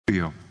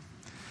you.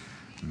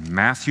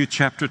 Matthew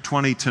chapter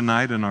 20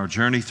 tonight in our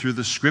journey through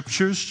the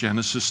Scriptures,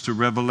 Genesis to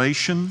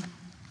Revelation.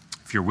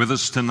 If you're with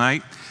us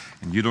tonight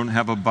and you don't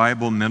have a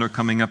Bible, men are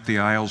coming up the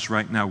aisles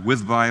right now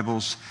with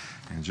Bibles,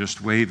 and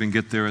just wave and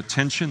get their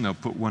attention. They'll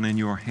put one in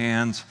your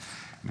hands.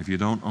 And if you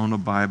don't own a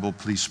Bible,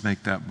 please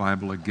make that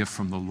Bible a gift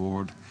from the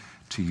Lord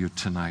to you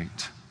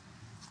tonight.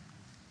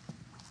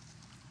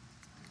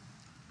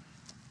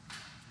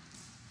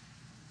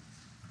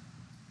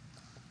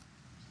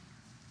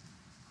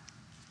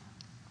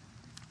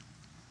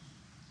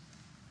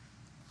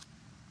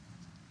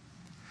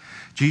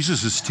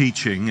 Jesus is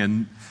teaching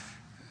in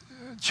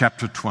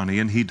chapter 20,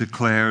 and he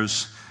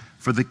declares,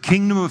 "For the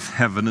kingdom of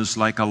heaven is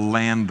like a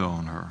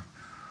landowner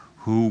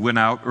who went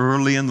out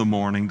early in the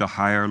morning to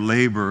hire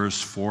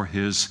laborers for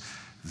his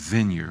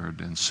vineyard."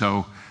 And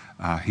so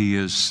he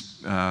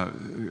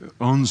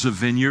owns a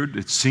vineyard.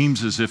 It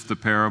seems as if the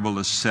parable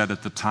is set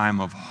at the time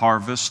of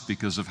harvest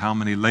because of how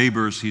many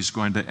laborers he's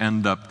going to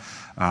end up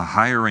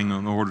hiring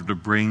in order to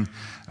bring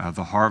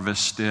the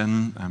harvest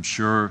in. I'm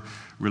sure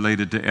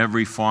related to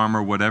every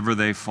farmer, whatever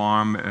they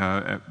farm,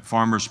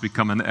 farmers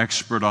become an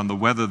expert on the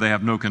weather. They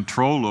have no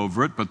control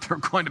over it, but they're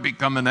going to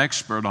become an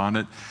expert on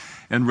it.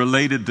 And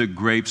related to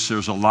grapes,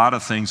 there's a lot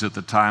of things at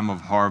the time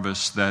of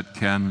harvest that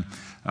can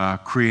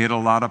create a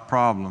lot of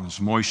problems.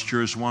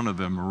 Moisture is one of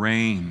them.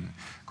 Rain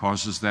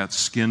causes that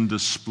skin to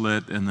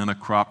split, and then a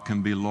crop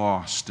can be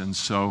lost. And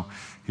so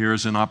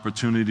here's an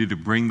opportunity to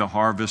bring the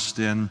harvest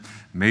in.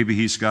 Maybe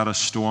he's got a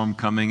storm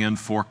coming in,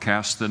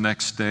 forecast the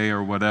next day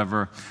or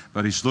whatever,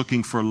 but he's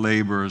looking for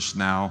laborers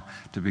now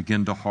to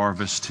begin to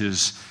harvest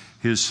his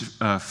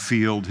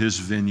field, his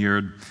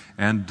vineyard.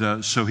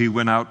 And so he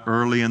went out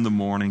early in the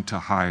morning to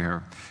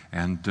hire.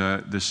 And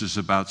this is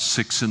about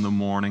 6 in the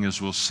morning, as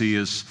we'll see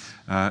as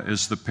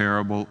the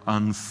parable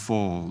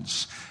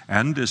unfolds.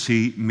 And as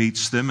he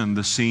meets them, and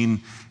the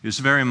scene is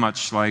very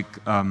much like,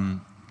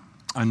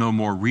 I know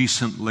more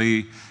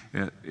recently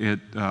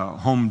at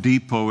Home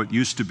Depot, it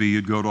used to be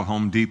you'd go to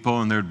Home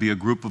Depot and there'd be a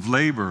group of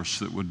laborers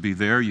that would be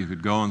there. You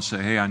could go and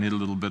say, "Hey, I need a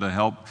little bit of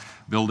help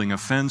building a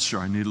fence," or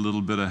 "I need a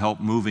little bit of help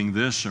moving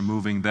this or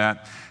moving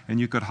that." And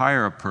you could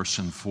hire a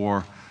person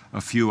for a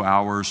few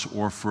hours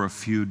or for a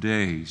few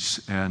days.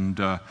 And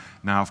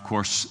now, of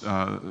course,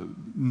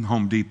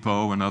 Home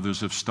Depot and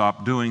others have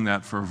stopped doing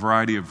that for a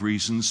variety of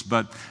reasons,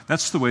 but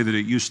that's the way that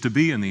it used to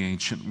be in the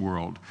ancient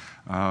world.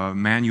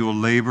 Manual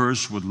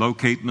laborers would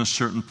locate in a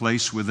certain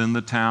place within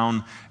the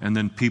town, and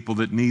then people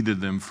that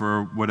needed them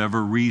for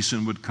whatever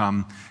reason would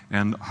come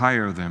and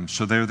hire them.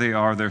 So there they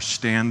are, they're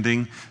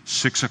standing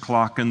 6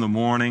 o'clock in the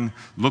morning,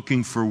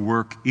 looking for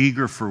work,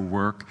 eager for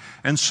work.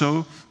 And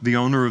so the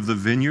owner of the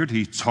vineyard,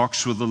 he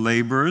talks with the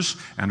laborers,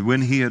 and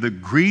when he had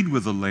agreed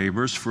with the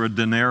laborers for a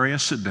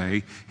denarius a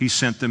day, he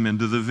sent them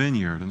into the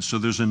vineyard. And so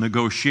there's a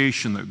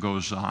negotiation that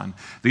goes on.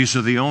 These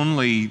are the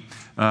only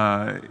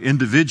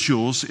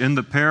individuals in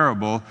the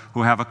parable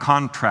who have a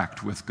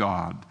contract with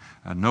God.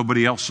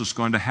 Nobody else is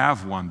going to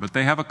have one, but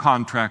they have a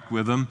contract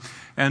with him.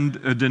 And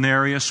a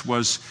denarius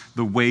was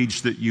the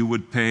wage that you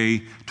would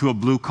pay to a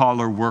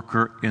blue-collar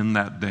worker in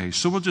that day.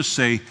 So we'll just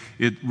say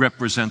it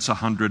represents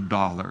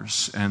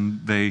 $100.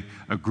 And they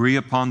agree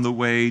upon the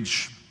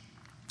wage,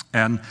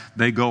 and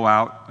they go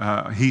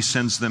out. He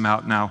sends them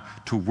out now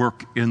to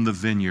work in the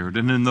vineyard.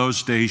 And in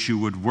those days, you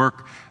would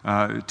work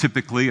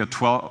typically a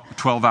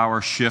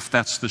 12-hour shift.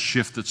 That's the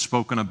shift that's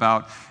spoken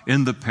about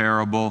in the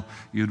parable.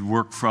 You'd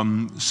work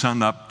from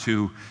sun up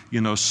to,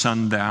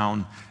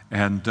 sundown.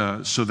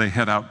 And so they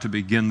head out to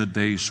begin the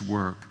day's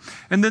work.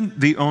 And then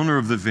the owner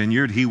of the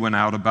vineyard, he went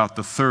out about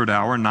the 3rd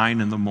hour, 9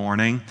 in the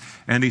morning,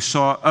 and he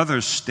saw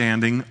others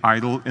standing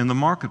idle in the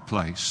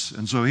marketplace.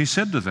 And so he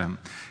said to them,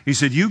 he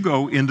said, "You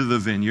go into the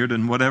vineyard,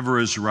 and whatever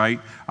is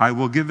right, I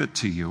will give it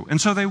to you." And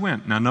so they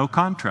went. Now, no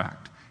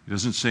contract. He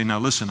doesn't say, "Now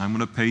listen, I'm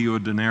going to pay you a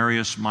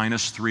denarius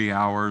minus 3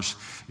 hours,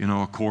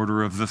 a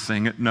quarter of the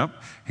thing." Nope.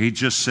 He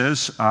just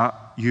says,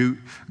 you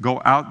go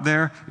out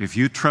there. If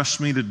you trust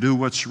me to do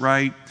what's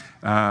right,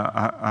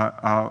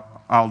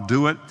 I'll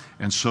do it.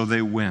 And so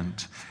they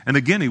went. And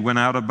again, he went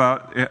out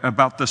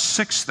about the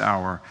 6th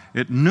hour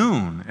at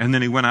noon. And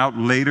then he went out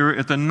later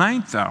at the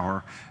 9th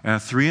hour,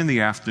 3 in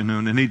the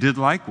afternoon. And he did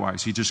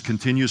likewise. He just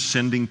continues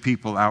sending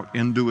people out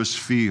into his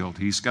field.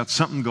 He's got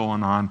something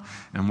going on,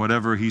 and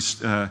whatever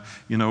he's,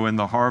 in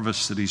the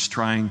harvest that he's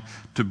trying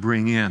to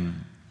bring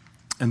in.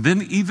 And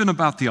then even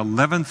about the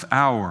 11th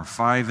hour,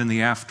 5 in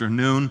the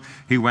afternoon,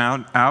 he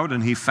went out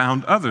and he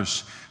found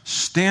others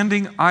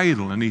standing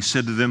idle. And he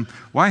said to them,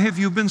 "Why have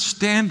you been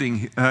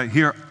standing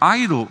here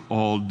idle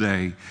all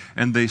day?"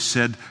 And they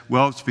said,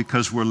 "Well, it's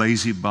because we're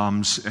lazy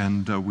bums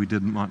and we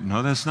didn't want..."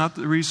 No, that's not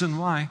the reason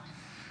why.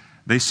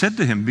 They said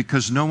to him,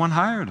 "Because no one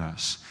hired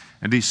us."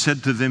 And he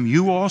said to them,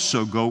 "You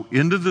also go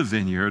into the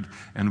vineyard,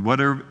 and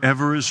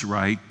whatever is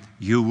right,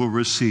 you will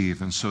receive.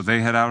 And so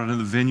they head out into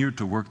the vineyard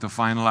to work the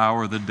final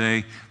hour of the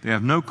day. They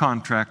have no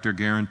contract or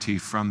guarantee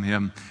from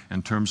him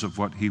in terms of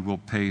what he will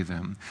pay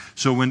them.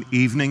 So when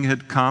evening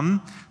had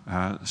come,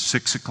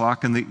 6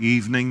 o'clock in the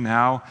evening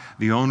now,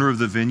 the owner of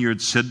the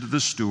vineyard said to the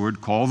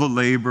steward, call the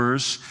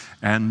laborers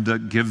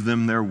and give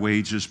them their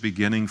wages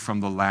beginning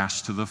from the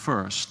last to the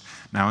first.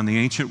 Now in the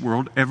ancient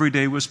world, every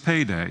day was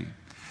payday.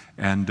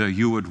 And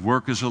you would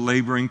work as a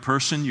laboring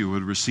person. You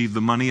would receive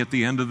the money at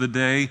the end of the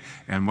day.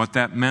 And what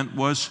that meant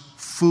was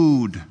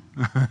food.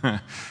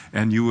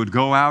 And you would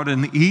go out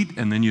and eat,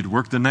 and then you'd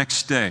work the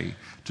next day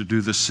to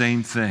do the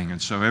same thing.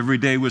 And so every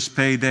day was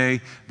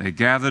payday. They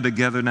gather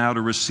together now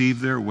to receive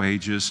their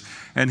wages.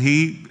 And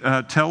he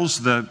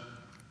tells the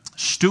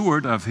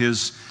steward of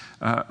his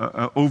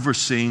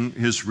overseeing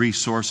his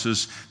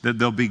resources that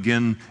they'll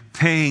begin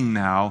paying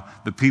now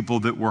the people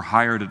that were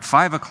hired at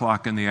 5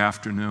 o'clock in the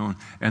afternoon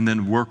and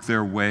then work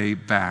their way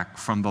back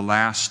from the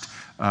last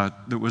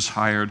that was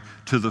hired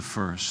to the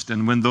first.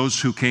 And when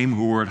those who came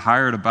who were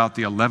hired about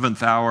the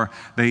 11th hour,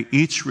 they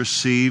each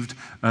received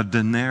a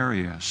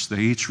denarius.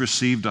 They each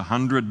received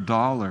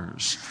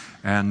 $100.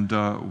 And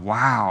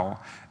wow.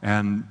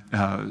 And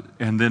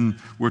then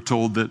we're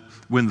told that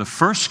when the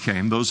first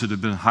came, those that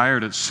had been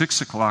hired at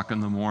 6 o'clock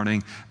in the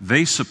morning,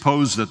 they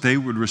supposed that they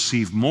would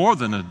receive more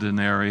than a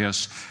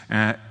denarius.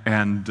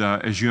 And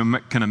as you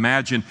can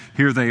imagine,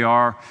 here they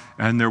are,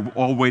 and they're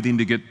all waiting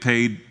to get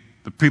paid.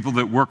 The people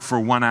that work for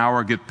 1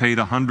 hour get paid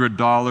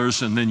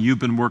 $100, and then you've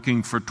been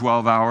working for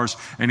 12 hours.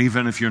 And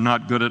even if you're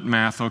not good at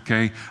math,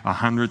 okay,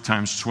 100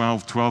 times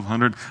 12,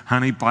 1,200.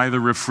 Honey, buy the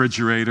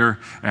refrigerator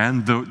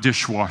and the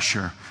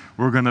dishwasher.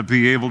 We're going to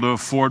be able to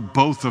afford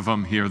both of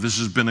them here. This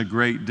has been a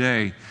great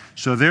day.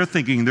 So they're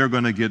thinking they're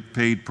going to get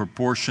paid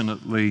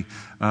proportionately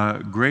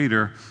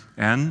greater.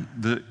 And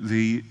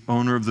the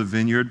owner of the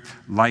vineyard,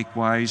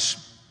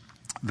 likewise,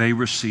 they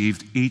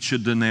received each a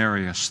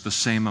denarius, the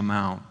same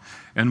amount.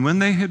 And when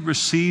they had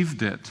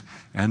received it,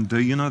 and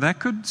that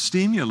could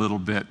steam you a little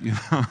bit,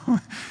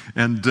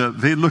 and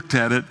they looked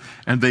at it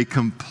and they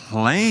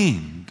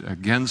complained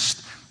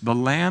against the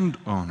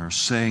landowner,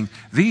 saying,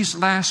 these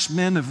last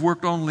men have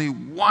worked only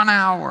 1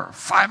 hour,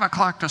 5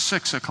 o'clock to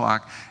 6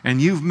 o'clock,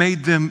 and you've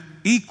made them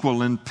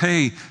equal in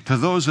pay to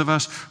those of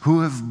us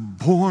who have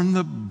borne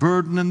the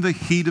burden and the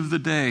heat of the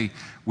day.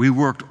 We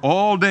worked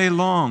all day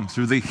long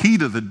through the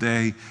heat of the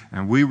day,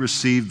 and we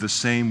received the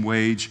same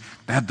wage.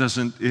 That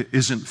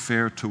isn't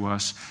fair to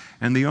us.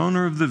 And the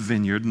owner of the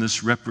vineyard, and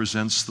this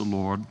represents the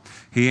Lord,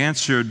 he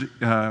answered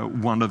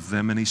one of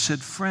them, and he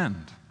said,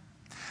 friend,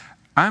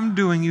 I'm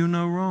doing you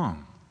no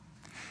wrong.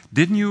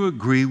 Didn't you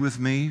agree with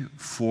me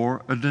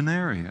for a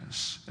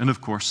denarius? And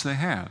of course they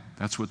had.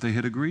 That's what they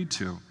had agreed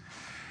to.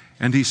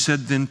 And he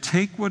said, then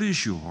take what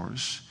is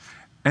yours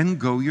and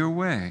go your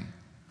way.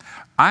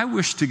 I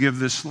wish to give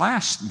this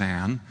last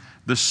man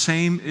the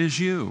same as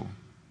you.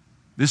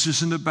 This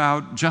isn't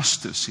about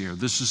justice here.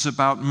 This is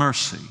about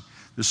mercy.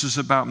 This is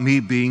about me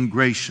being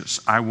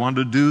gracious. I want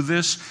to do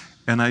this,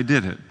 and I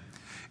did it.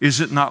 Is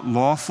it not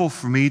lawful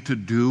for me to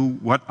do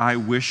what I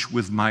wish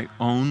with my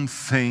own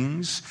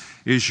things?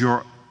 Is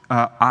your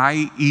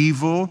eye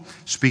evil?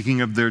 Speaking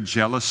of their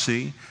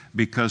jealousy,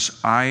 because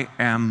I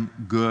am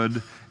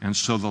good, and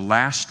so the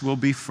last will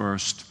be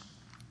first,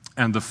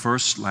 and the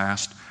first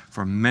last.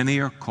 For many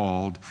are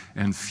called,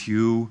 and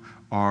few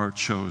are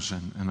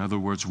chosen. In other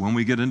words, when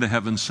we get into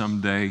heaven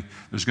someday,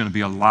 there's going to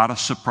be a lot of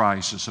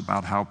surprises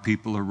about how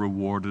people are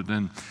rewarded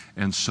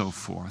and so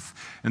forth.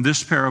 And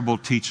this parable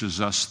teaches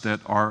us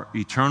that our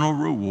eternal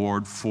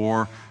reward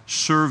for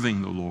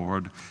serving the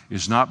Lord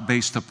is not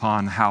based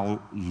upon how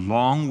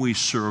long we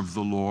serve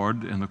the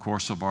Lord in the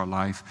course of our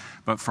life,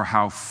 but for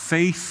how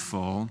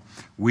faithful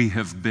we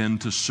have been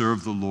to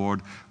serve the Lord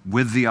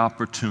with the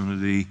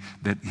opportunity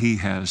that He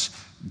has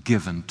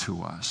given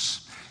to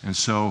us. And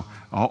so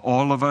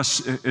all of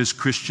us as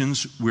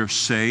Christians, we're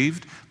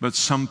saved, but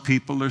some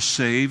people are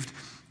saved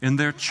in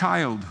their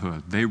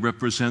childhood. They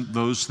represent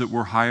those that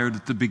were hired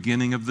at the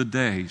beginning of the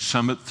day,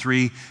 some at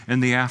 3 in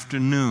the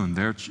afternoon.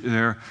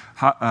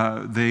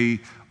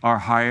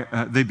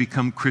 They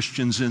become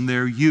Christians in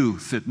their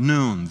youth at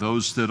noon,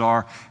 those that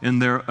are in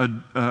their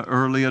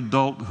early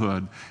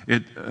adulthood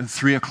at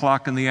 3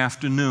 o'clock in the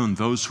afternoon,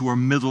 those who are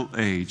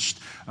middle-aged,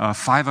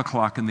 5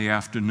 o'clock in the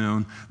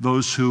afternoon,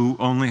 those who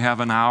only have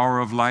an hour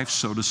of life,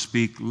 so to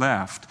speak,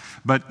 left.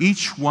 But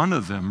each one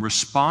of them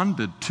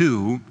responded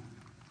to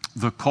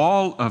the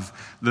call of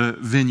the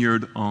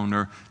vineyard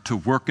owner to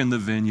work in the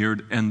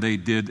vineyard, and they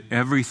did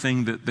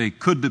everything that they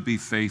could to be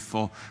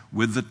faithful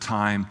with the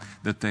time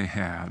that they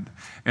had.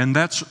 And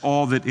that's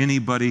all that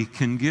anybody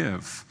can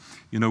give.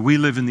 We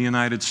live in the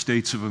United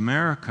States of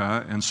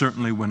America, and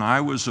certainly when I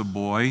was a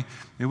boy,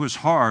 it was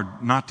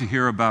hard not to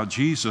hear about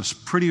Jesus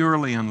pretty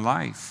early in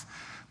life.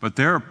 But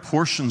there are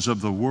portions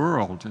of the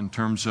world in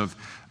terms of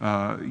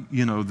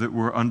that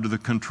were under the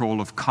control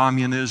of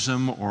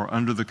communism or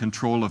under the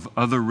control of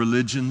other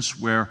religions,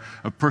 where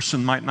a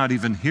person might not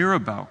even hear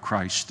about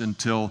Christ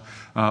until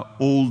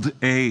old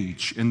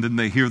age. And then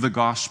they hear the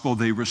gospel,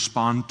 they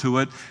respond to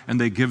it, and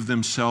they give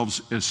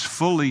themselves as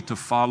fully to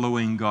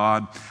following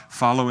God,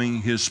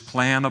 following His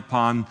plan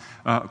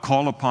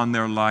call upon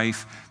their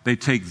life. They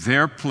take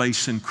their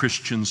place in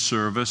Christian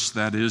service,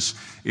 that is,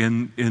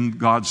 in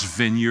God's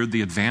vineyard,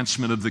 the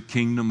advancement of the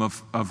kingdom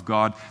of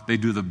God. They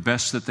do the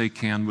best that they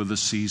can with the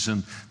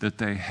season that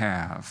they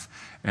have.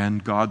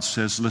 And God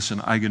says,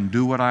 listen, I can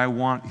do what I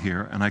want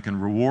here, and I can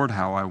reward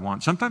how I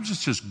want. Sometimes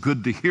it's just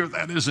good to hear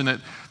that, isn't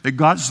it? That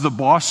God's the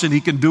boss and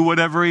He can do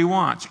whatever He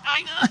wants.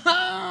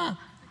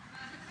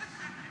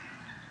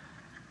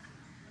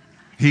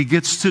 He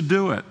gets to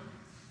do it.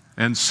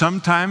 And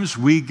sometimes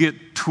we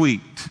get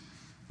tweaked,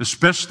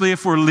 especially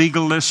if we're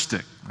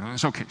legalistic.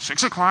 It's okay,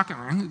 6 o'clock.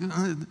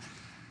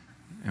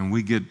 And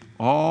we get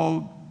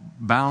all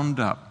bound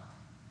up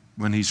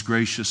when He's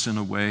gracious in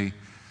a way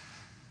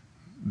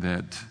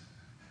that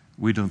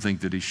we don't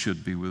think that He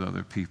should be with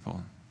other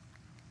people.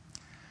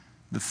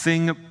 The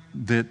thing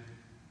that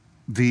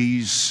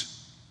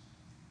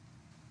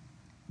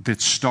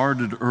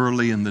started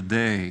early in the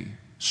day,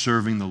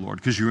 serving the Lord,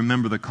 because you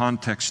remember the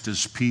context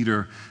is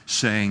Peter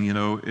saying,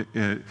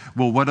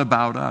 well, what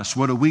about us?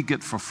 What do we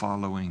get for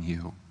following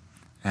You?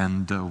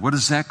 And what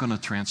is that going to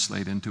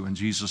translate into? And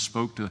Jesus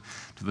spoke to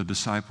the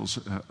disciples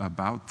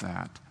about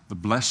that, the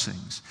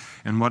blessings.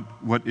 And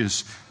what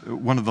is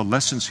one of the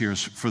lessons here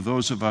is for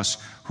those of us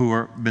who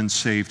are been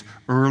saved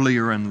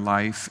earlier in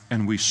life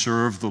and we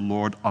serve the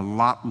Lord a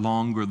lot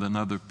longer than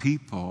other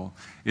people,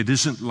 it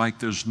isn't like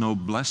there's no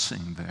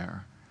blessing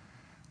there.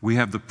 We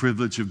have the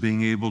privilege of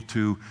being able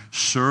to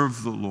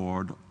serve the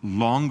Lord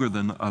longer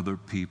than other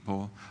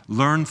people,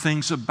 learn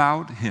things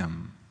about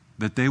Him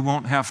that they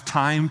won't have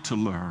time to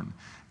learn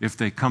if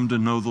they come to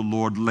know the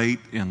Lord late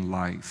in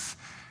life.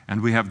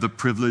 And we have the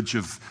privilege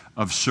of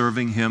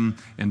serving Him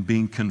and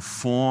being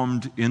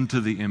conformed into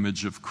the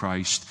image of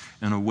Christ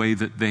in a way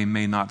that they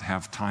may not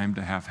have time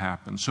to have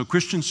happen. So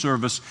Christian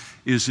service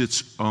is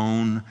its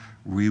own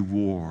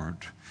reward.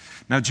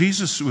 Now,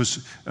 Jesus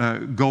was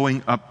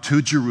going up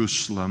to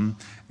Jerusalem,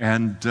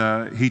 and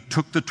He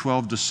took the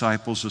 12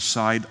 disciples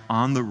aside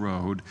on the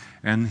road,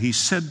 and He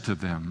said to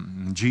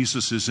them, and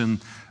Jesus is in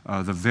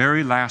the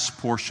very last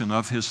portion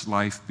of His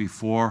life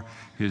before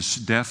His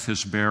death,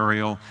 His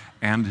burial,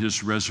 and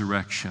His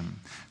resurrection.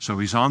 So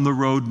He's on the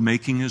road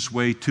making His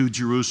way to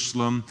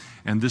Jerusalem,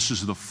 and this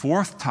is the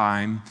 4th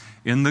time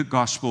in the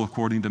Gospel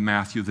according to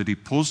Matthew that He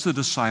pulls the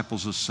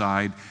disciples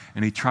aside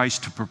and He tries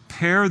to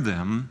prepare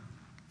them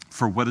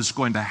for what is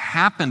going to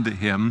happen to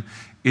Him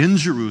in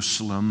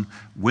Jerusalem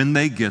when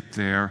they get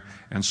there.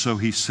 And so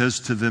He says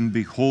to them,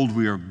 behold,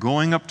 we are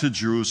going up to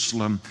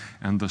Jerusalem,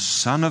 and the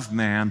Son of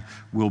Man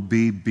will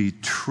be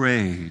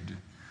betrayed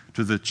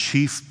to the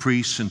chief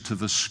priests and to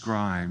the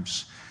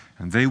scribes,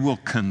 and they will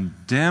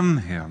condemn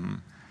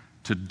Him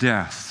to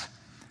death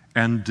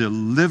and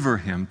deliver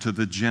Him to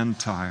the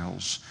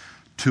Gentiles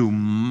to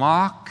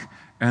mock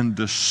and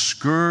to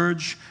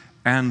scourge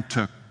and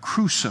to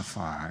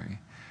crucify.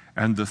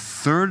 And the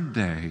 3rd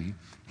day,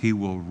 He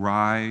will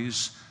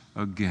rise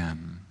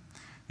again.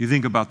 You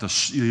think about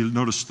you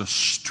notice the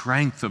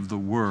strength of the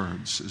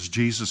words as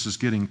Jesus is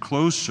getting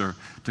closer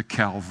to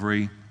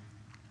Calvary.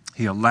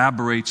 He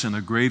elaborates in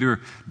a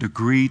greater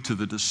degree to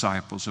the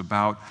disciples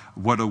about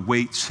what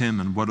awaits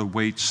Him and what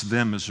awaits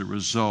them as a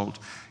result.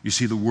 You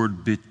see the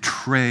word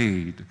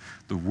betrayed,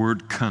 the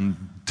word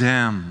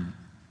condemn,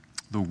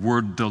 the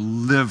word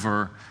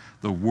deliver,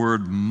 the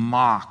word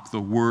mock,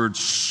 the word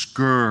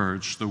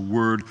scourge, the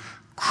word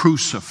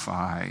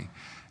crucify.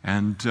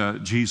 And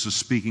Jesus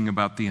speaking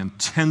about the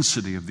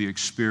intensity of the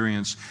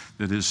experience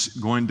that is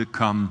going to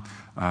come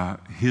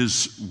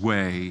His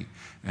way.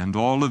 And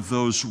all of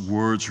those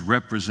words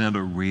represent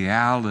a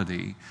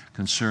reality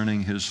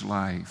concerning His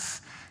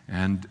life.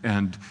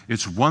 And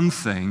it's one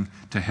thing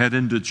to head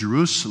into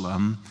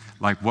Jerusalem,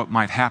 like what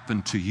might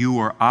happen to you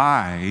or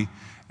I,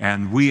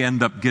 and we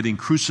end up getting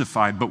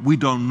crucified, but we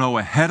don't know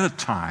ahead of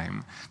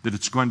time that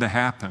it's going to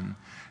happen.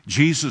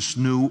 Jesus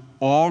knew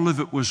all of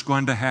it was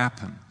going to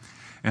happen.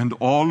 And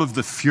all of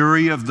the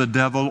fury of the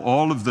devil,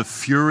 all of the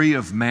fury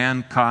of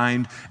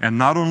mankind, and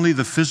not only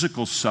the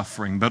physical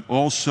suffering, but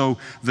also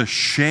the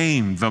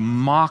shame, the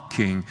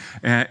mocking,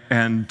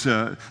 and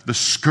the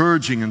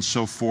scourging and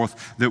so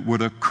forth that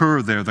would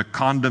occur there, the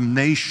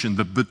condemnation,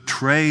 the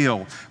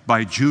betrayal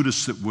by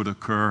Judas that would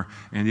occur,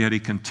 and yet He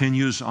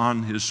continues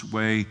on His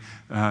way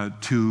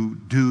to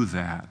do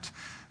that.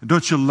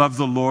 Don't you love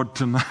the Lord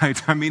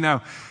tonight? I mean,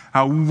 how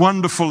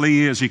wonderful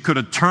He is. He could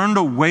have turned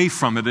away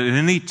from it at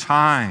any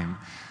time.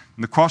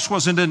 And the cross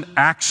wasn't an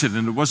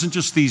accident. It wasn't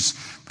just these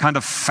kind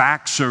of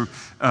facts or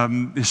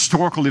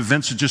historical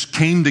events that just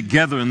came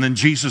together and then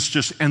Jesus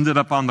just ended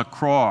up on the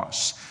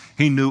cross.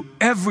 He knew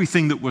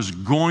everything that was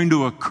going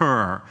to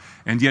occur,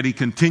 and yet He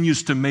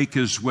continues to make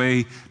His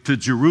way to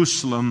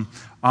Jerusalem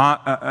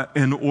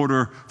in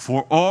order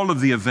for all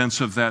of the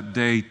events of that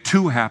day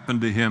to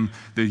happen to him,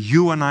 that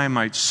you and I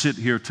might sit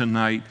here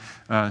tonight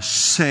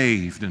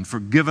saved and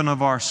forgiven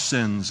of our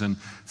sins and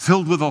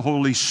filled with the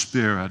Holy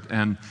Spirit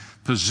and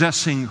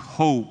possessing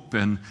hope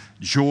and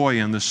joy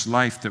in this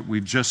life that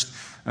we've just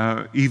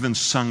even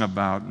sung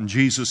about. And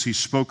Jesus, he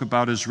spoke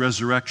about his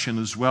resurrection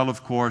as well,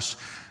 of course.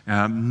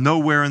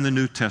 Nowhere in the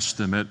New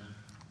Testament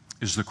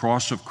is the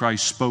cross of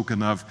Christ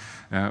spoken of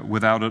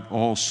without it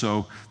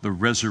also the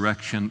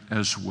resurrection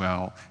as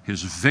well.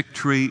 His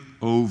victory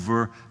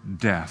over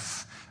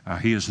death.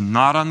 He is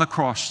not on the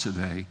cross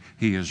today.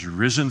 He is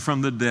risen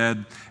from the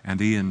dead, and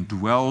he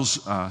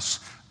indwells us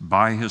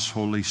by his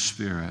Holy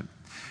Spirit.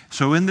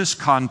 So in this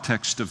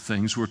context of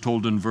things, we're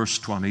told in verse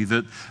 20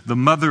 that the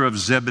mother of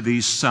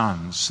Zebedee's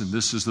sons, and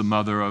this is the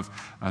mother of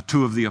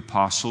two of the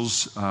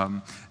apostles,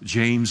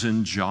 James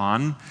and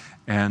John,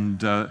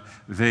 and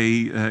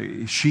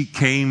she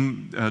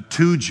came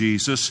to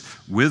Jesus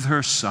with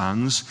her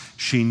sons.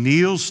 She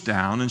kneels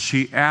down and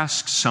she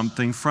asks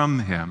something from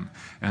him.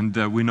 And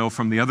we know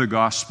from the other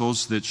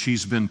Gospels that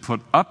she's been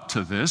put up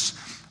to this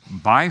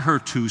by her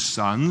two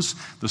sons,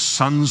 the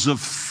sons of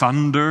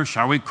thunder.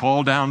 Shall we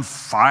call down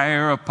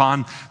fire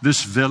upon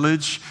this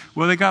village?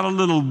 Well, they got a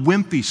little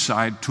wimpy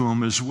side to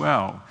them as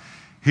well.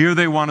 Here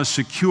they want to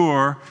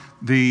secure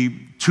the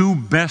two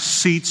best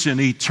seats in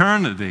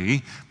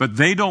eternity, but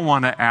they don't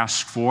want to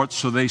ask for it,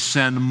 so they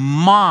send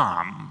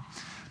Mom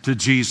to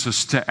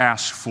Jesus to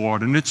ask for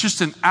it. And it's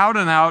just an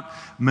out-and-out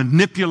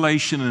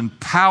manipulation and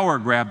power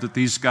grab that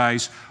these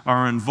guys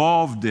are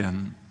involved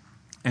in.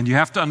 And you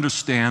have to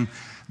understand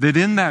that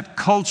in that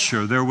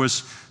culture, there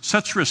was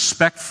such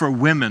respect for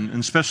women, and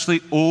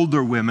especially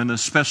older women,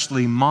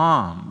 especially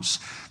moms,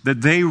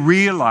 that they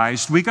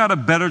realized we got a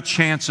better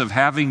chance of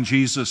having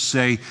Jesus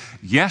say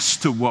yes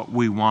to what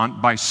we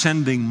want by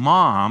sending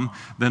Mom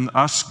than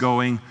us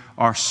going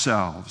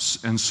ourselves.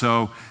 And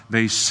so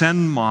they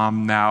send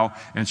Mom now,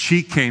 and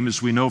she came,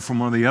 as we know from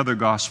one of the other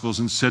Gospels,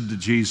 and said to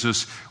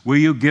Jesus, "Will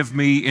you give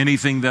me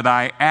anything that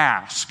I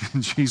ask?"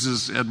 And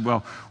Jesus said,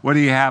 "Well, what do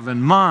you have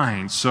in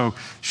mind?" So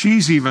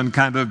she's even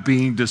kind of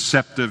being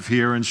deceptive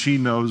here, and she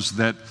knows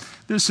that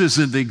this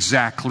isn't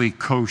exactly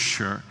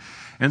kosher.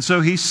 And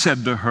so he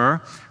said to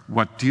her,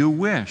 "What do you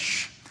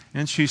wish?"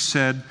 And she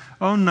said,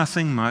 "Oh,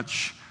 nothing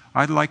much.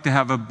 I'd like to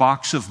have a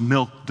box of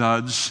Milk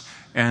Duds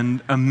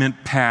and a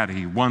mint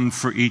patty, one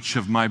for each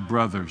of my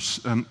brothers,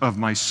 of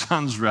my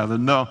sons rather."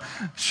 No,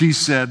 she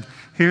said,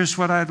 "Here's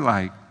what I'd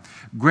like.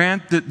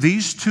 Grant that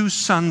these two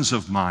sons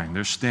of mine,"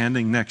 they're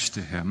standing next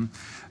to him,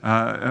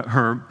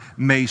 her,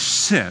 "may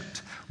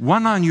sit,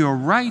 one on your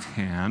right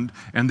hand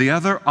and the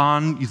other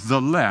on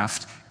the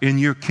left in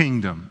your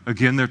kingdom."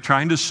 Again, they're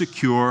trying to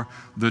secure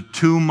the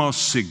two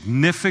most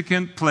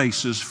significant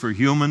places for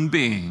human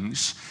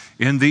beings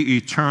in the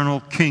eternal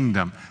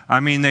kingdom.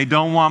 I mean, they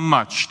don't want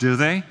much, do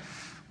they?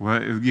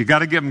 Well, you got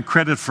to give them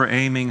credit for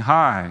aiming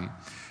high.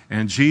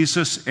 And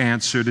Jesus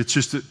answered, it's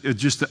just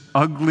an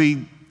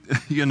ugly,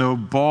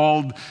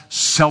 bald,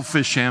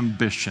 selfish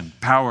ambition,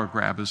 power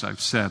grab, as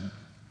I've said.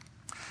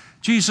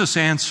 Jesus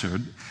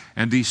answered,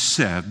 and he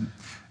said,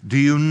 "Do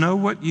you know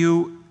what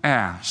you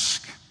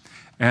ask?"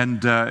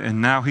 And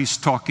now he's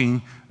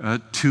talking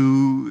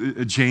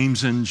to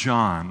James and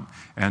John.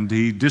 And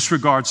he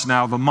disregards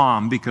now the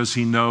mom because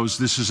he knows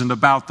this isn't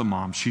about the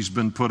mom. She's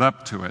been put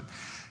up to it.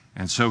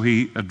 And so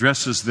he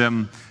addresses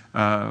them,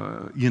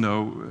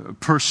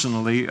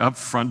 personally, up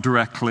front,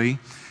 directly.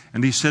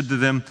 And he said to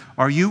them,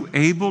 "Are you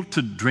able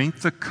to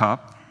drink the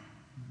cup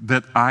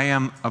that I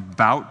am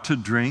about to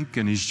drink?"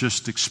 And he's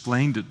just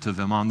explained it to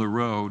them on the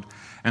road.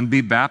 "And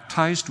be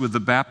baptized with the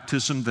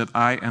baptism that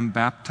I am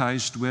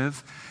baptized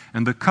with?"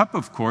 And the cup,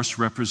 of course,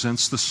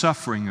 represents the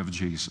suffering of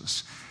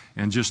Jesus.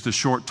 In just a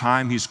short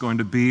time, he's going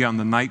to be on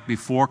the night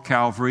before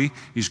Calvary.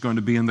 He's going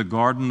to be in the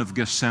Garden of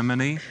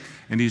Gethsemane.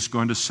 And he's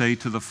going to say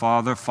to the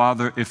Father,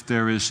 "Father, if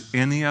there is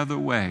any other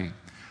way,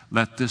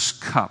 let this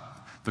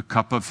cup, the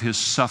cup of his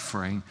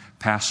suffering,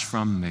 pass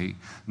from me.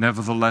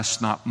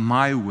 Nevertheless, not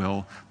my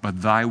will,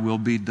 but thy will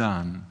be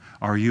done."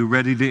 Are you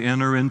ready to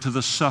enter into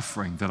the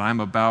suffering that I'm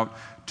about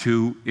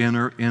to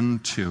enter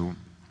into?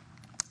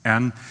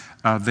 And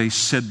they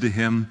said to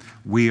him,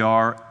 "We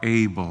are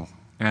able."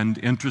 And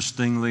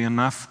interestingly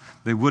enough,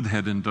 they would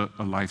head into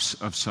a life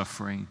of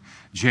suffering.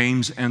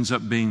 James ends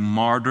up being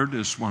martyred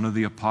as one of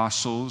the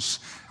apostles.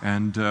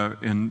 And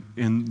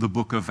in the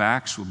book of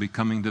Acts, we'll be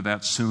coming to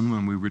that soon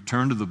when we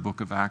return to the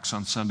book of Acts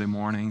on Sunday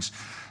mornings.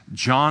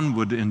 John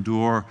would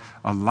endure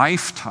a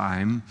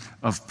lifetime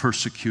of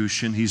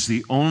persecution. He's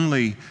the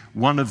only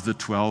one of the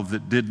 12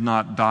 that did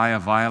not die a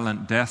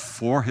violent death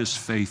for his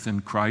faith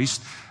in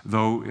Christ,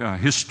 though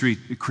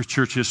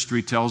church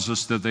history tells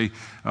us that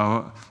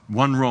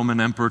one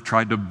Roman emperor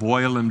tried to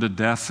boil him to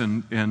death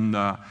in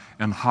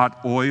hot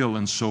oil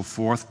and so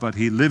forth, but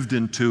he lived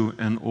into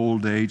an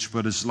old age,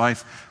 but his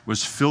life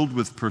was filled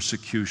with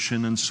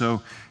persecution. And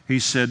so they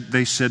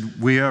said,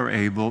 "We are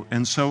able,"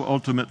 and so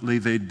ultimately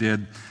they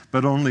did,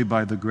 but only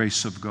by the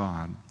grace of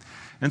God.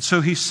 And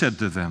so he said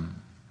to them,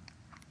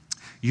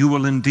 "You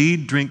will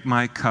indeed drink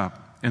my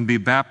cup, and be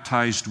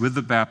baptized with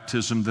the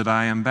baptism that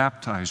I am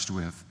baptized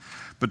with.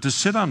 But to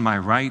sit on my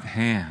right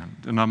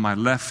hand and on my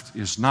left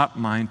is not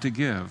mine to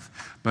give,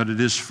 but it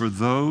is for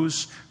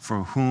those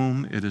for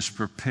whom it is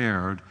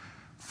prepared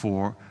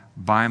for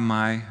by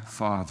my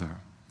Father."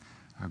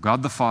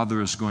 God the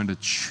Father is going to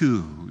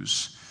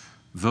choose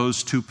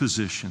those two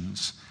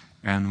positions,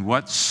 and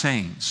what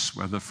saints,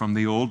 whether from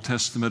the Old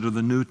Testament or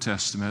the New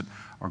Testament,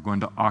 are going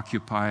to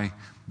occupy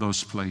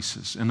those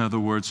places. In other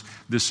words,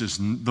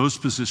 those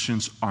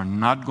positions are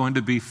not going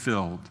to be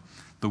filled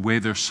the way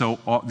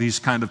these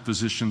kind of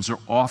positions are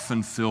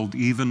often filled,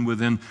 even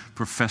within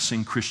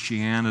professing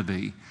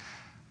Christianity,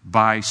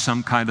 by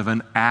some kind of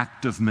an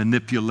act of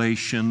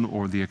manipulation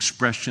or the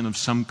expression of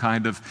some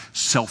kind of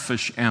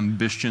selfish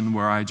ambition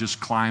where I just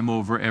climb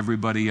over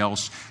everybody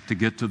else to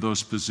get to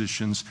those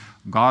positions.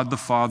 God the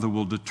Father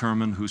will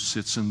determine who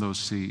sits in those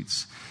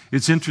seats.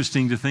 It's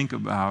interesting to think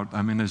about,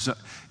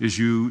 as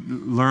you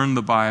learn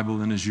the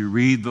Bible and as you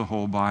read the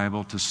whole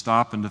Bible, to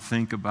stop and to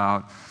think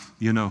about,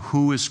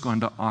 who is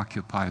going to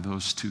occupy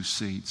those two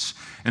seats.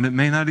 And it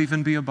may not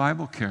even be a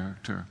Bible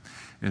character.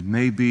 It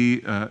may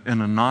be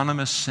an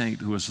anonymous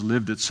saint who has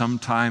lived at some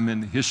time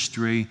in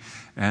history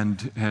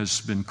and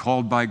has been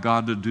called by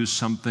God to do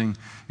something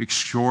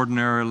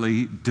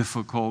extraordinarily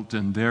difficult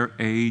in their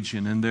age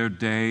and in their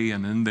day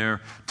and in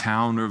their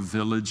town or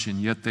village,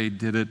 and yet they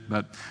did it.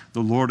 But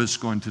the Lord is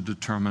going to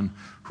determine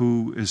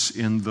who is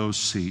in those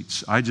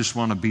seats. I just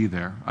want to be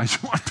there. I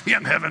just want to be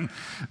in heaven.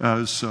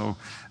 But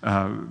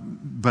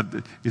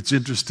it's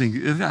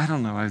interesting. I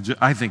don't know.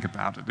 I think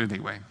about it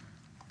anyway.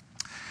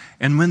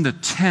 And when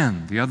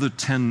the other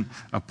 10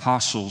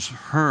 apostles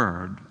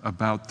heard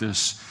about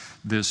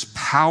this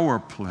power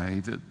play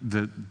that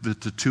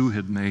the two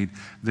had made,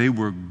 they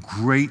were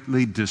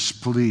greatly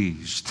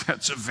displeased.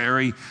 That's a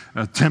very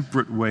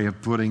temperate way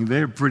of putting it.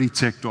 They're pretty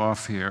ticked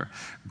off here.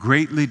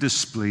 Greatly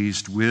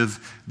displeased with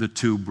the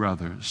two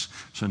brothers.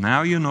 So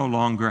now you no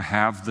longer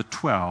have the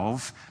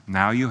 12.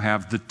 Now you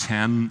have the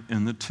 10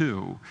 and the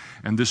 2.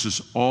 And this is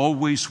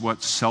always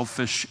what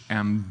selfish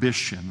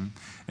ambition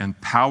and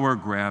power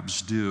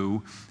grabs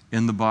do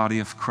in the body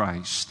of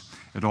Christ.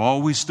 It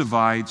always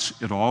divides,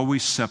 it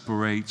always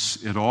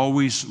separates, it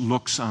always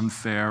looks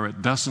unfair,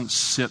 it doesn't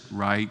sit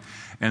right,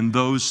 and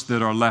those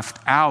that are left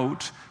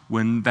out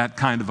when that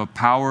kind of a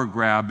power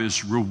grab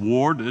is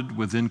rewarded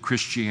within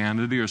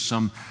Christianity or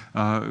some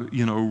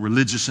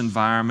religious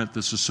environment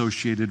that's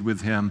associated with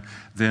him,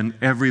 then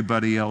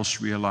everybody else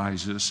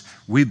realizes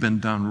we've been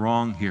done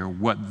wrong here.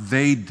 What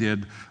they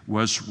did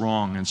was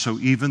wrong. And so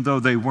even though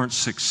they weren't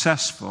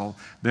successful,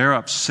 they're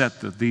upset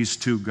that these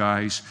two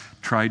guys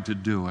tried to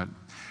do it.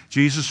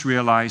 Jesus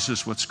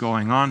realizes what's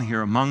going on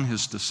here among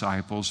his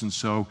disciples, and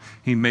so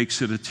he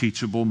makes it a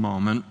teachable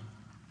moment.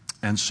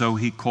 And so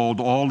he called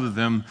all of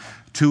them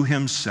to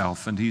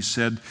himself, and he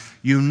said,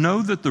 "You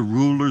know that the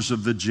rulers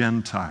of the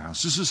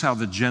Gentiles," this is how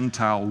the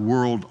Gentile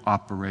world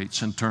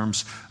operates in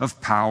terms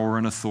of power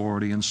and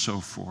authority and so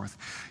forth.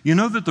 "You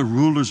know that the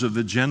rulers of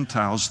the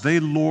Gentiles, they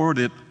lord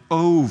it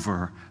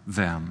over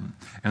them,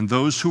 and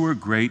those who are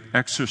great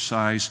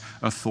exercise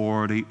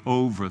authority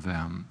over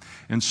them."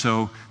 And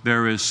so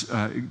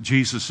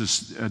Jesus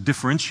is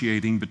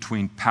differentiating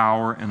between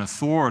power and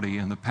authority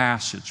in the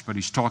passage, but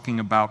he's talking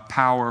about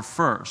power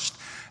first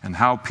and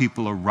how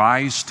people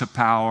arise to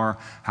power,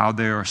 how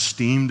they are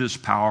esteemed as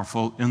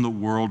powerful in the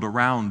world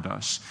around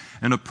us.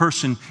 And a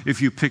person,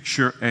 if you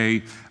picture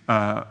a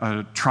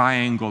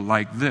triangle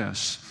like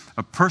this,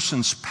 a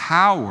person's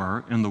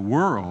power in the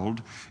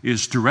world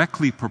is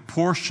directly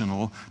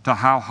proportional to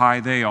how high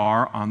they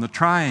are on the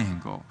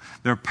triangle.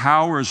 Their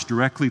power is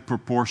directly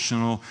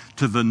proportional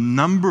to the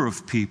number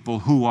of people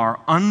who are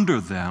under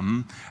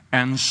them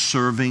and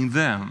serving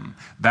them.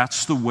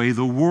 That's the way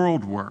the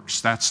world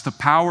works. That's the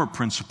power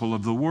principle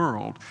of the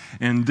world.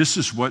 And this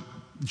is what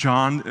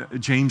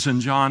James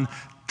and John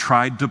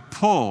tried to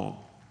pull.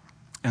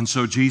 And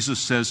so Jesus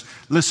says,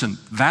 listen,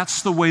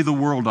 that's the way the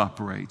world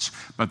operates,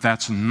 but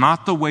that's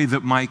not the way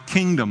that my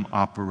kingdom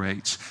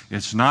operates.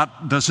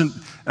 Doesn't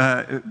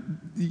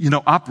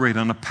operate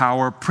on a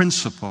power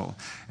principle.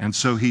 And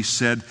so he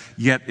said,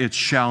 "Yet it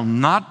shall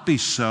not be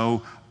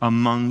so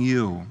among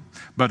you.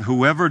 But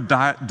whoever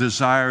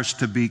desires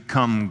to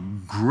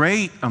become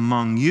great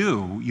among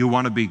you," you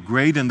want to be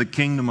great in the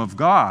kingdom of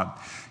God,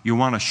 you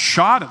want a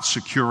shot at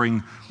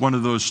securing one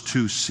of those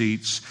two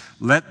seats,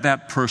 let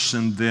that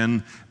person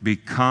then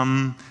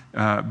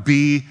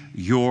be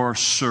your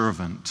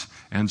servant.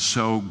 And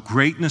so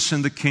greatness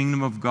in the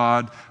kingdom of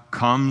God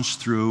comes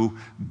through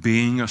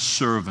being a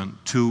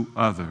servant to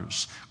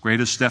others.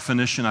 Greatest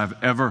definition I've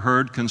ever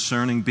heard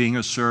concerning being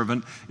a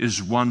servant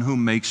is one who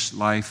makes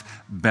life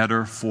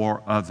better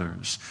for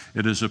others.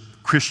 It is a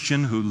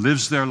Christian who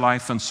lives their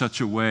life in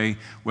such a way,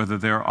 whether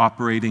they're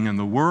operating in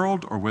the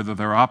world or whether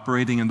they're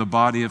operating in the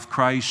body of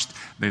Christ,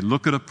 they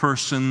look at a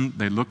person,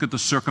 they look at the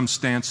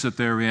circumstance that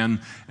they're in,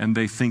 and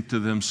they think to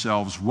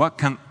themselves, what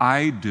can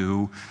I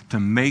do to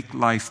make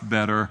life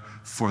better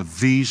for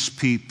these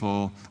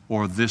people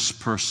or this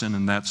person person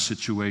in that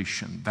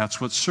situation. That's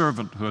what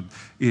servanthood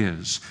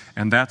is.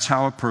 And that's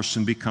how a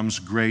person becomes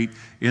great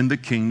in the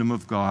kingdom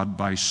of God,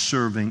 by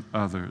serving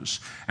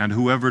others. And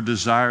whoever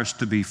desires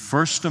to be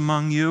first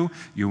among you,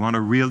 you want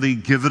to really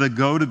give it a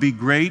go to be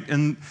great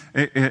in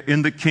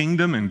the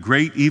kingdom and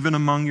great even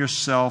among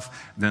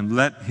yourself, then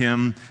let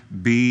him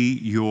be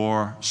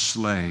your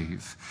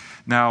slave.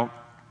 Now,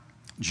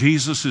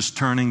 Jesus is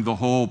turning the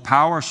whole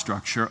power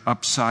structure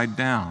upside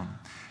down.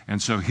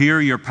 And so here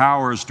your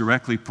power is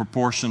directly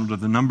proportional to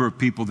the number of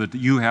people that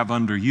you have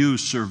under you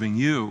serving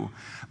you.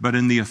 But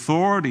in the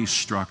authority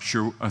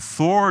structure,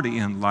 authority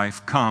in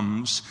life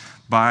comes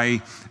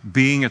by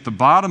being at the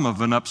bottom of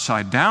an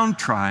upside down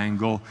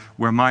triangle,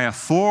 where my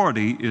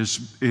authority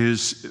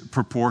is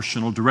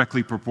proportional,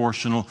 directly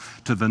proportional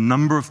to the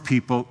number of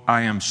people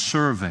I am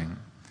serving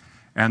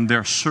and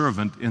their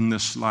servant in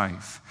this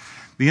life.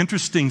 The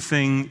interesting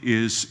thing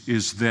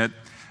is that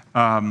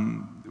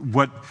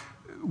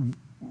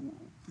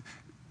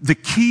the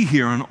key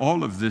here in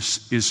all of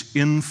this is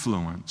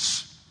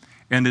influence,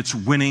 and it's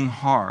winning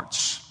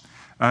hearts.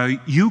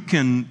 You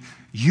can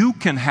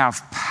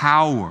have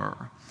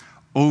power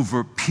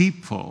over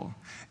people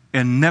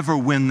and never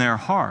win their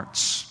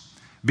hearts,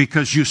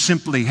 because you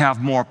simply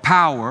have more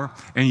power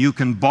and you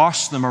can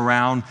boss them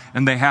around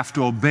and they have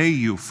to obey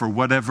you for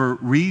whatever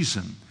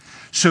reason.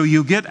 So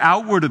you get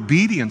outward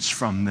obedience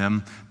from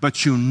them,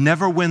 but you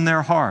never win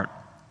their heart.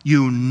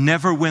 You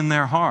never win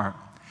their heart.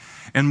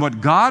 And what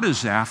God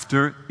is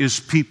after is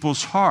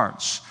people's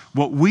hearts.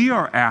 What we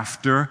are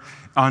after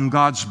on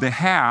God's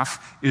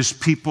behalf is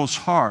people's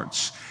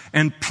hearts.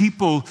 And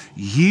people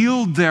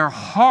yield their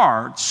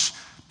hearts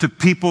to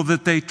people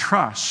that they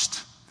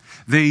trust.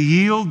 They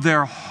yield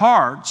their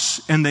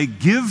hearts and they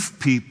give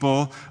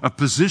people a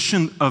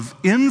position of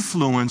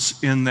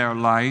influence in their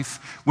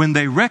life when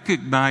they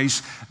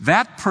recognize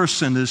that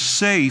person is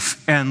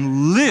safe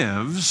and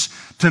lives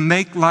to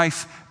make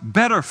life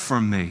better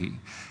for me.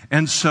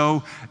 And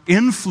so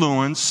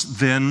influence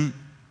then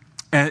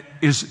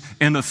is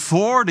an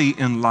authority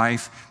in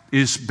life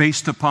is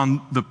based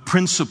upon the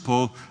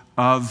principle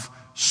of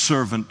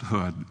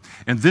servanthood.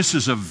 And this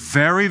is a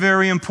very,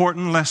 very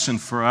important lesson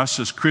for us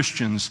as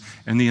Christians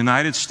in the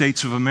United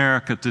States of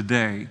America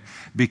today,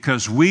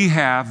 because we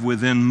have,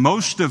 within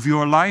most of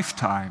your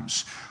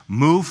lifetimes,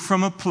 moved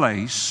from a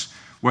place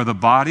where the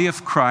body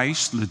of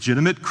Christ,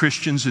 legitimate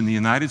Christians in the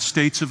United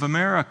States of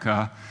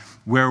America,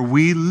 where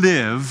we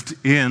lived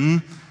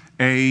in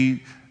a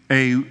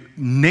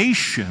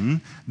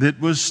nation that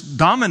was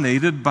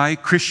dominated by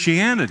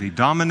Christianity,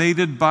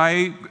 dominated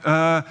by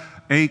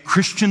a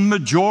Christian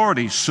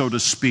majority, so to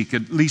speak,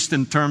 at least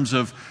in terms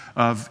of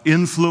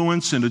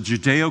influence and a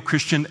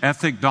Judeo-Christian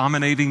ethic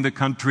dominating the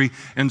country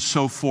and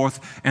so forth.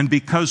 And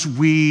because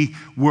we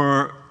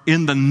were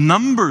in the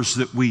numbers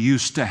that we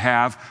used to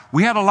have,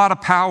 we had a lot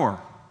of power.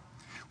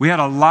 We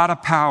had a lot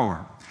of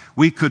power.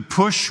 We could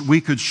push,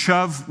 we could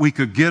shove, we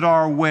could get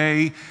our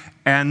way,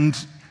 and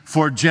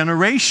for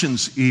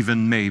generations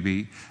even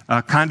maybe,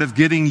 kind of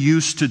getting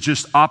used to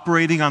just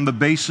operating on the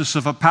basis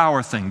of a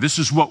power thing. This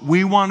is what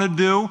we want to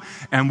do,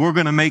 and we're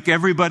going to make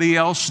everybody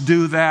else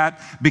do that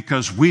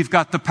because we've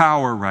got the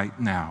power right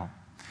now.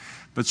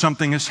 But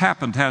something has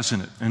happened,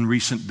 hasn't it, in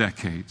recent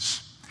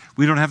decades?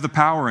 We don't have the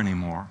power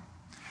anymore,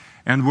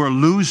 and we're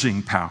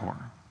losing power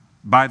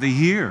by the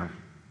year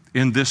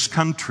in this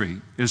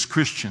country as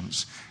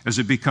Christians, as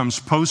it becomes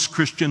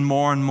post-Christian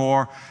more and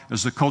more,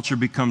 as the culture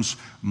becomes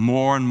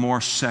more and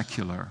more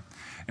secular.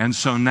 And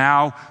so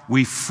now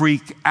we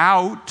freak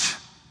out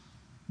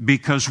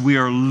because we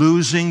are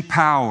losing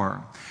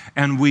power.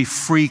 And we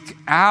freak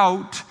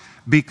out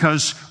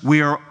because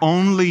we are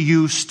only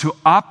used to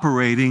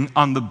operating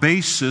on the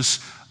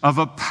basis of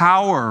a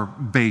power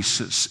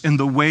basis in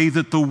the way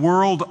that the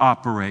world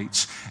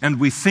operates. And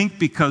we think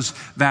because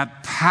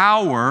that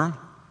power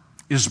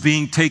is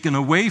being taken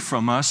away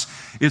from us,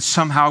 it's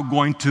somehow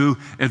going to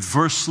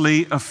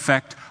adversely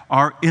affect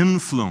our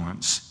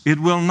influence. It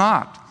will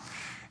not.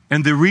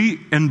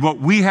 And what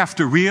we have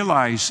to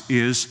realize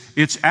is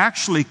it's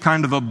actually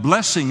kind of a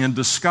blessing in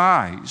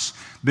disguise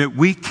that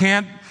we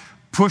can't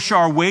push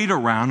our weight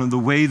around in the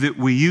way that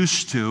we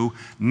used to.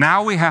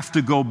 Now we have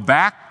to go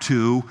back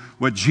to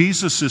what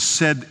Jesus has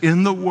said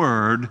in the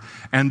Word,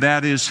 and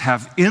that is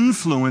have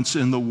influence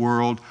in the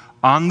world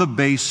on the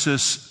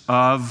basis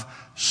of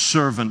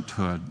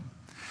servanthood,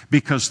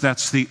 because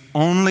that's the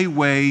only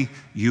way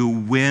you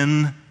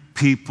win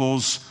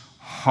people's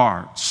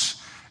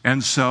hearts.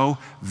 And so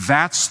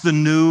that's the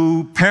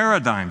new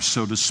paradigm,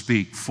 so to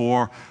speak,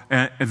 for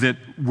that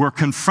we're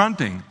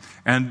confronting.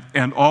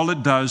 And all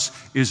it does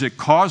is it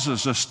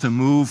causes us to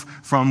move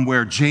from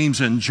where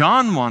James and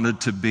John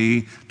wanted to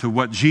be to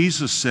what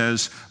Jesus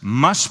says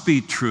must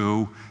be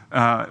true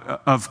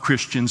of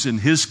Christians in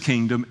His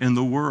kingdom in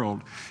the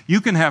world. You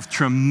can have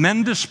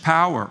tremendous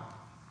power.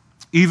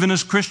 Even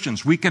as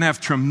Christians, we can have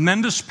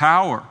tremendous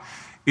power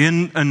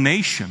in a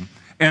nation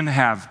and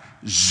have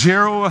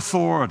zero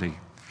authority.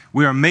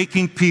 We are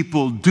making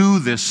people do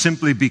this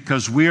simply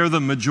because we are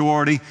the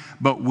majority,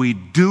 but we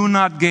do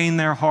not gain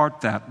their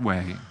heart that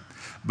way.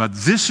 But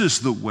this is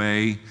the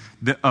way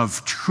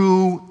of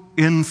true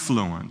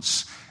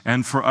influence.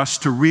 And for us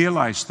to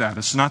realize that,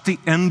 it's not the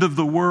end of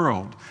the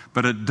world,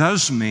 but it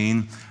does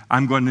mean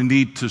I'm going to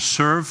need to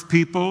serve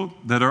people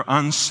that are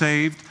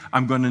unsaved.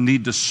 I'm going to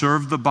need to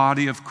serve the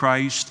body of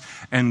Christ.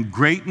 And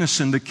greatness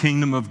in the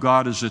kingdom of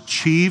God is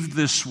achieved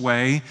this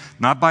way,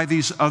 not by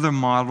these other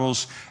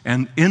models.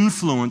 And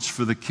influence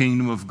for the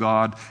kingdom of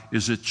God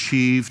is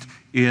achieved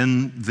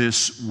in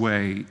this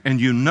way.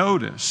 And you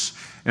notice,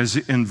 as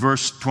in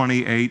verse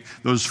 28,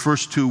 those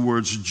first two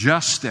words,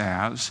 just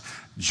as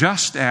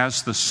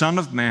the Son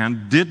of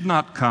Man did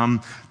not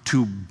come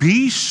to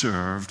be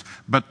served,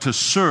 but to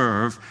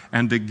serve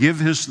and to give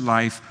his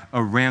life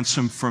a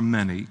ransom for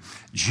many.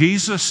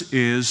 Jesus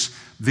is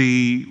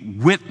the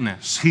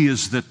witness. He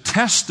is the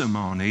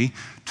testimony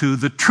to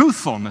the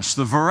truthfulness,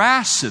 the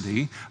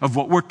veracity of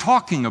what we're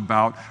talking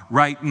about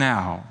right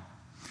now.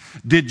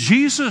 Did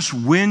Jesus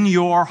win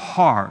your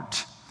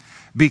heart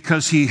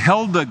because he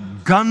held a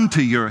gun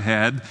to your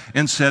head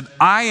and said,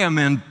 I am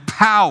in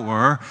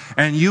power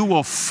and you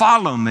will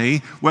follow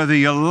me whether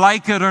you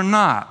like it or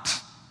not?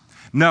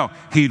 No,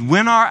 he'd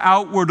win our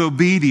outward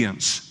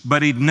obedience,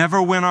 but he'd never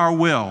win our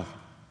will.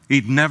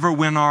 He'd never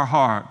win our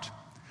heart.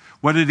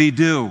 What did he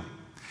do?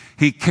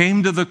 He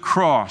came to the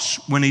cross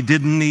when he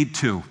didn't need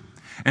to.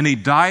 And he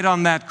died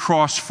on that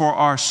cross for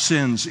our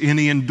sins. And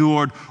he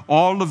endured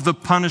all of the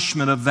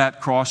punishment of that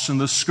cross and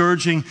the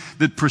scourging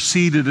that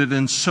preceded it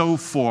and so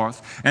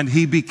forth. And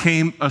he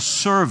became a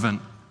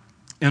servant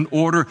in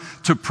order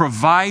to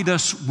provide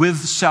us with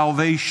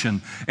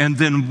salvation. And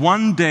then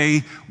one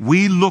day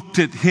we looked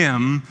at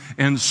him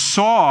and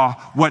saw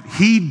what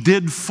he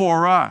did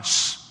for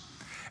us.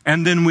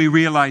 And then we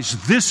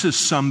realized this is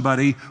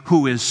somebody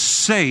who is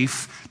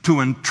safe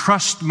to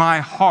entrust my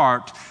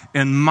heart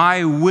and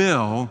my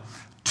will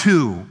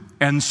to.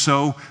 And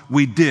so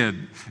we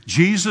did.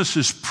 Jesus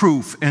is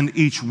proof in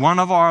each one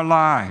of our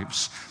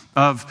lives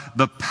of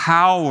the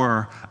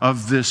power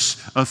of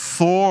this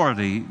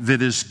authority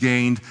that is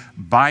gained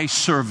by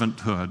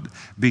servanthood,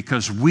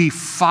 because we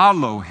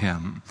follow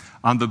him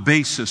on the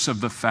basis of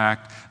the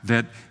fact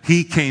that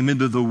he came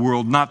into the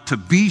world not to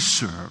be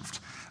served,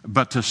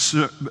 but to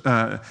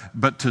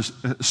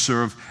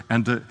serve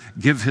and to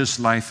give his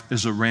life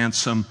as a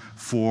ransom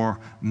for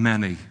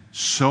many.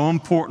 So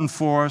important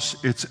for us.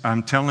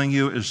 I'm telling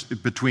you, is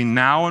between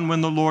now and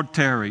when the Lord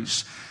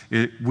tarries,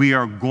 we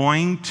are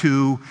going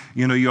to,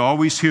 you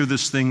always hear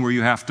this thing where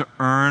you have to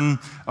earn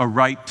a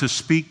right to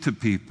speak to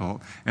people.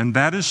 And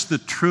that is the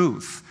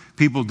truth.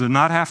 People do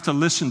not have to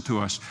listen to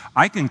us.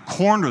 I can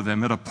corner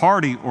them at a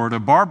party or at a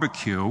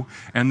barbecue,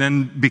 and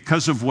then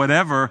because of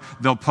whatever,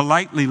 they'll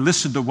politely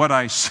listen to what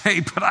I say,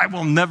 but I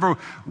will never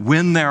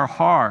win their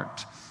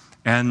heart.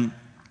 And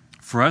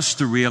for us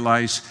to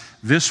realize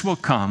this will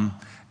come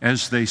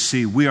as they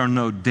see we are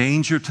no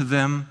danger to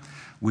them.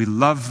 We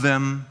love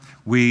them.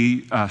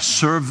 We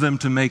serve them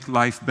to make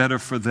life better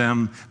for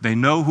them. They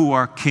know who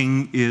our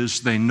King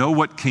is. They know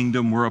what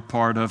kingdom we're a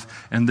part of.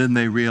 And then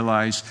they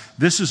realize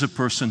this is a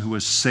person who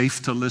is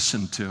safe to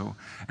listen to.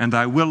 And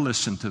I will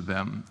listen to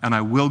them. And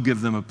I will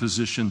give them a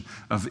position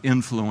of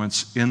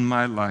influence in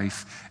my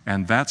life.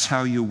 And that's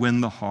how you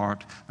win the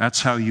heart.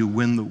 That's how you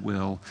win the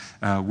will,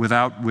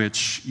 without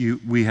which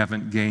we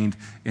haven't gained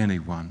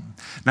anyone.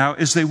 Now,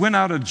 as they went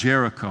out of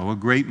Jericho, a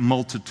great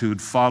multitude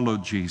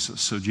followed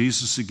Jesus. So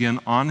Jesus, again,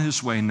 on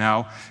his way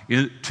now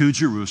to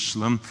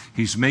Jerusalem.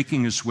 He's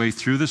making his way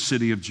through the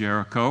city of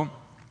Jericho,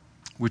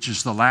 which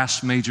is the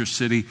last major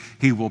city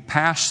he will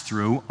pass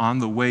through on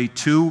the way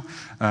to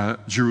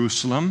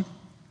Jerusalem.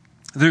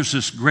 There's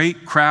this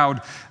great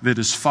crowd that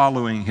is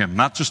following him,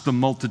 not just a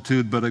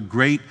multitude, but a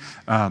great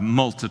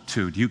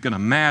multitude. You can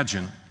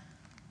imagine,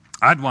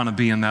 I'd want to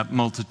be in that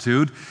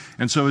multitude.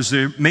 And so as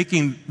they're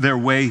making their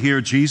way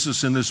here,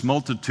 Jesus and this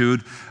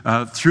multitude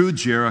through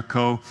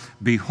Jericho,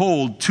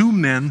 behold, two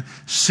men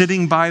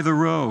sitting by the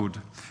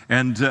road,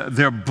 and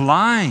they're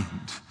blind.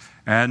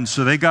 And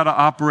so they got to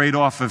operate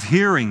off of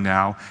hearing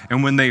now.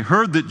 And when they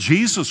heard that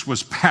Jesus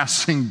was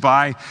passing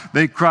by,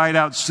 they cried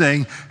out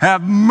saying,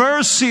 "Have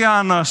mercy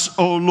on us,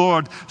 O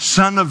Lord,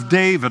 Son of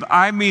David."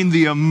 I mean,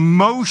 the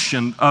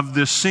emotion of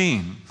this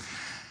scene.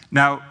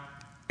 Now,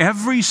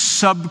 every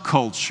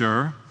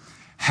subculture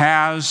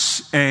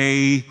has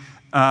a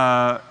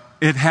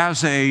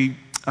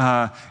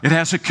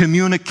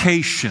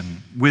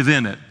communication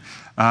within it.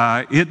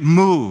 It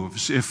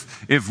moves.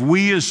 If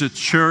we as a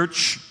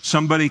church,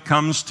 somebody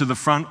comes to the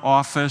front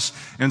office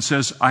and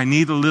says, "I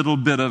need a little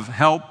bit of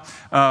help,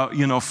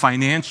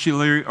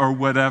 financially or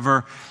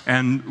whatever,"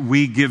 and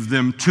we give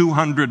them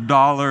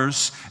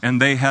 $200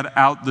 and they head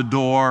out the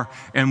door,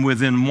 and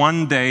within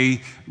one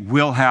day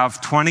we'll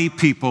have 20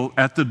 people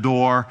at the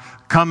door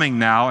coming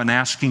now and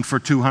asking for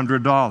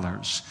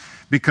 $200.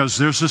 Because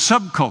there's a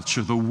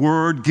subculture. The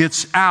word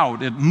gets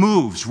out. It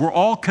moves. We're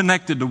all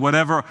connected to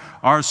whatever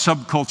our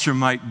subculture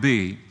might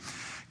be.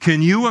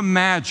 Can you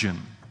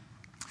imagine,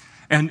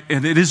 and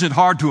it isn't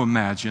hard to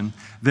imagine,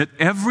 that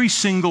every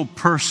single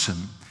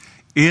person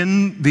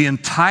in the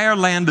entire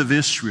land of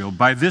Israel.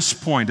 By this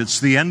point, it's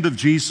the end of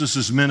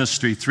Jesus'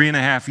 ministry,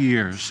 3.5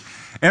 years.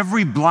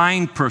 Every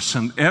blind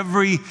person,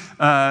 every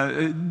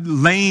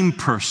lame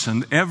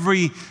person,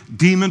 every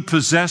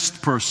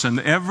demon-possessed person,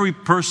 every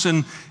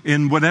person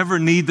in whatever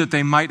need that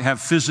they might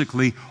have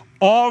physically,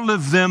 all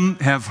of them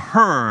have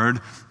heard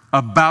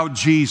about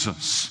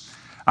Jesus.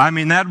 I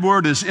mean, that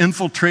word is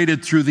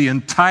infiltrated through the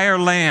entire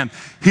land.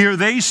 Here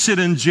they sit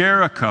in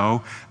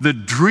Jericho. The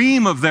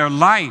dream of their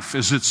life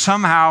is that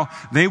somehow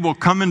they will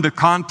come into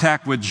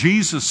contact with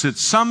Jesus at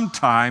some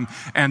time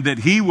and that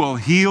he will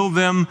heal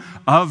them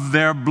of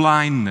their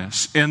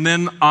blindness. And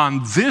then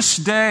on this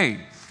day,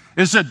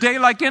 is a day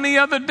like any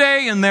other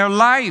day in their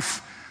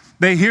life.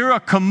 They hear a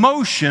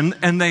commotion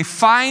and they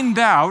find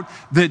out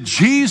that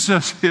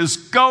Jesus is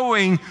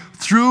going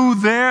through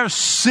their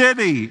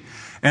city.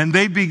 And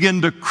they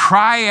begin to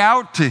cry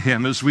out to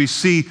him, as we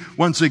see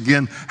once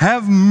again,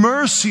 "Have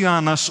mercy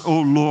on us, O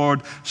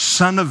Lord,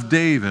 Son of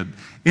David."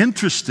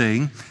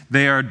 Interesting,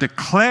 they are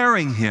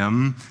declaring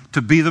him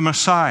to be the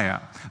Messiah.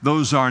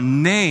 Those are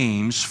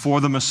names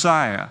for the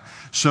Messiah.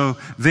 So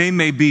they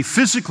may be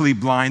physically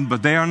blind,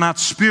 but they are not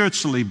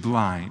spiritually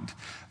blind.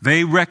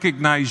 They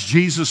recognize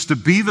Jesus to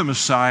be the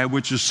Messiah,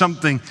 which is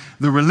something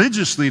the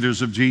religious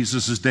leaders of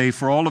Jesus' day,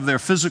 for all of their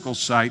physical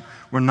sight,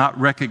 were not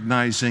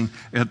recognizing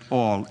at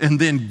all. And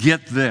then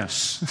get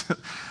this.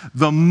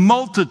 The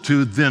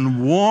multitude then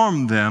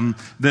warned them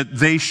that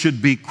they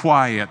should be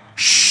quiet.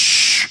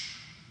 Shh.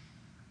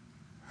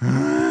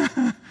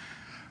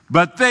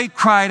 But they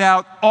cried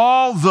out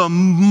all the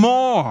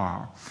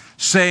more,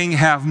 saying,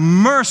 "Have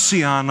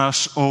mercy on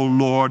us, O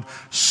Lord,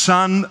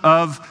 Son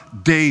of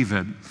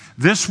David."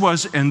 This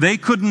was, and they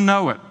couldn't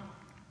know it,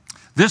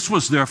 this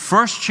was their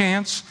first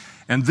chance,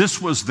 and this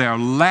was their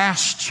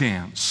last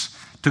chance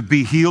to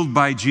be healed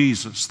by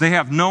Jesus. They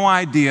have no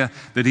idea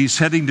that he's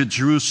heading to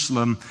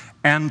Jerusalem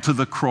and to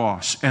the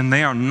cross, and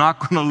they are not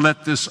going to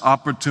let this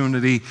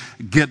opportunity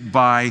get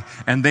by,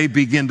 and they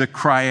begin to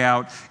cry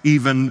out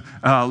even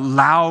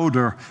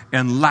louder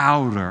and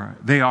louder.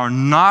 They are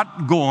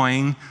not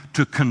going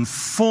to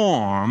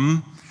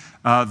conform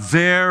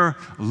their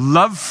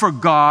love for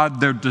God,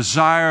 their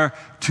desire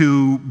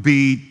to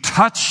be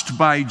touched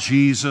by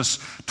Jesus,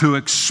 to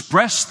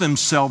express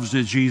themselves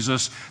to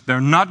Jesus. They're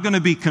not going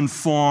to be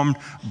conformed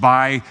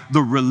by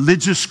the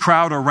religious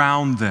crowd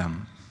around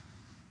them.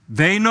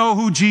 They know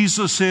who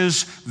Jesus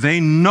is. They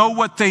know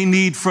what they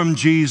need from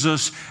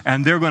Jesus,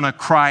 and they're going to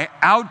cry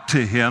out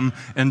to him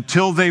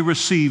until they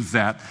receive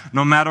that,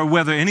 no matter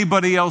whether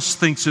anybody else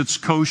thinks it's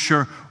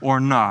kosher or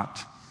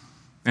not.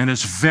 And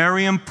it's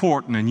very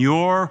important in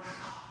your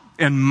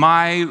and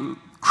my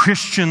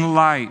Christian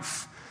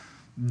life.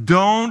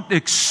 Don't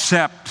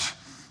accept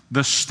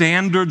the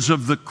standards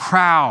of the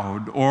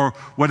crowd or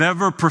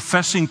whatever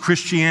professing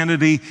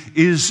Christianity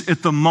is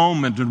at the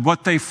moment and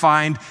what they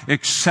find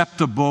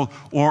acceptable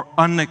or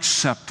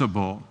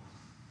unacceptable.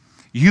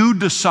 You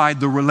decide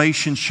the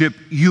relationship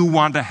you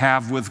want to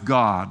have with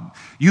God.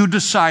 You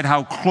decide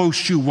how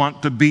close you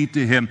want to be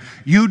to him.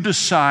 You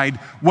decide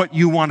what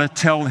you want to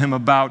tell him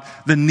about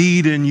the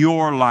need in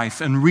your life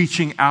and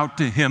reaching out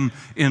to him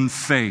in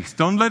faith.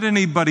 Don't let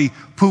anybody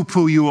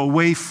poo-poo you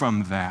away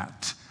from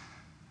that.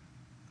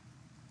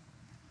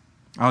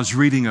 I was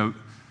reading a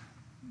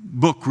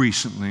book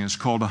recently. It's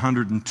called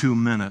 102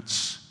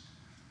 Minutes.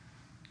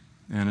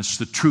 And it's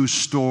the true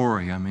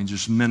story,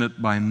 just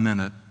minute by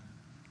minute,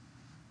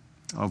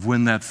 of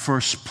when that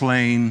first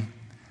plane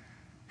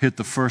hit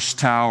the first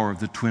tower of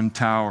the Twin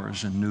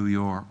Towers in New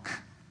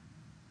York,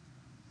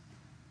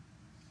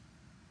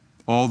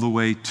 all the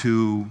way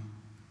to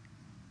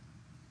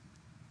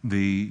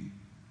the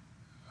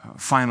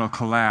final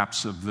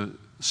collapse of the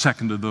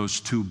second of those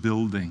two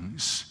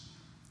buildings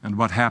and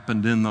what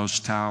happened in those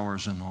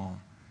towers and all.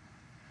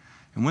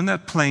 And when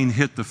that plane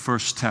hit the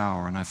first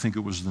tower, and I think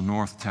it was the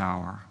North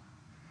Tower,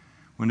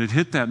 when it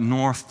hit that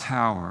North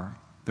Tower,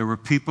 there were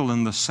people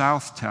in the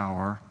South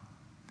Tower.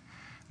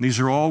 These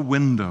are all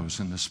windows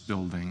in this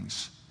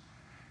buildings.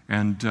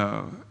 And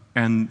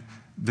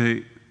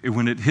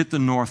when it hit the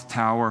North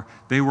Tower,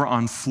 they were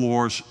on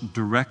floors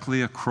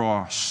directly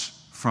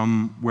across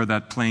from where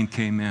that plane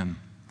came in.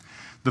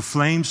 The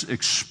flames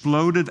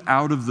exploded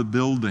out of the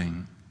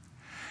building,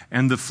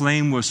 and the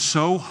flame was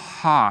so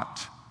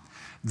hot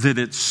that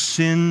it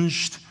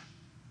singed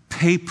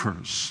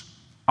papers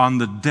on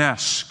the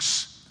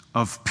desks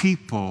of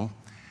people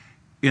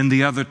in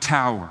the other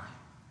tower.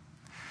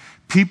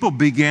 People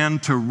began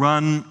to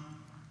run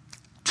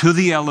to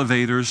the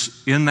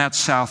elevators in that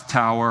South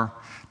Tower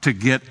to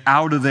get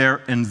out of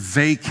there and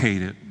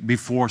vacate it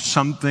before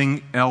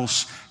something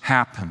else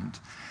happened.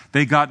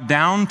 They got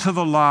down to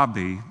the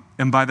lobby,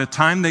 and by the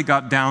time they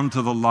got down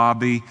to the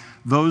lobby,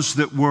 those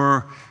that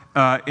were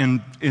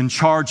in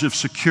charge of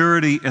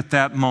security at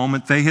that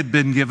moment, they had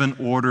been given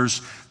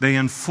orders. They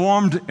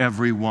informed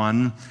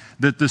everyone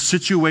that the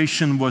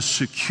situation was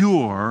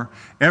secure.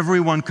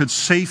 Everyone could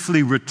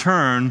safely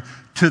return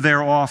to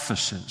their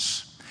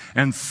offices.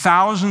 And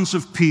thousands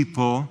of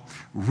people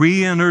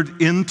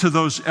re-entered into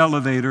those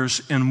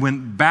elevators and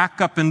went back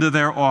up into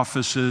their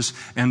offices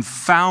and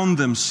found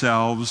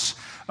themselves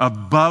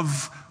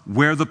above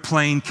where the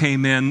plane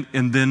came in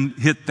and then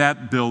hit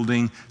that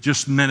building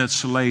just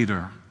minutes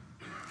later.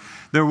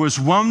 There was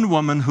one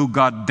woman who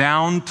got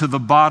down to the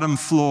bottom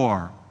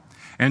floor,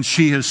 and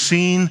she has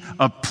seen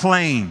a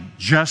plane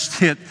just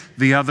hit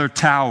the other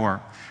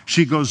tower.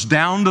 She goes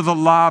down to the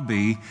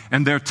lobby,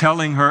 and they're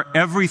telling her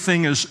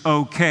everything is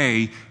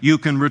okay. You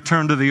can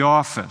return to the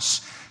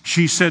office.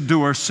 She said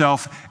to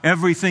herself,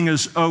 everything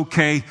is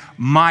okay.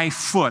 My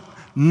foot,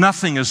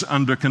 nothing is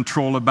under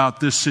control about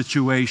this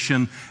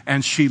situation.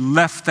 And she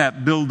left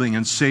that building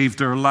and saved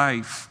her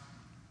life.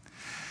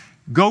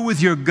 Go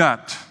with your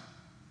gut.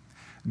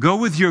 Go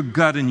with your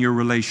gut in your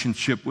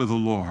relationship with the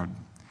Lord.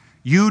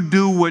 You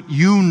do what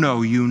you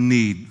know you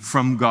need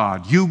from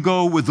God. You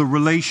go with the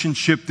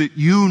relationship that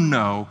you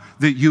know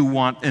that you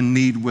want and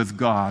need with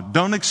God.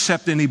 Don't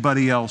accept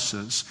anybody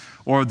else's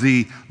or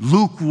the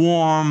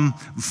lukewarm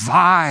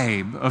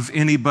vibe of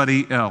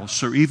anybody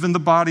else or even the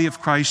body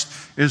of Christ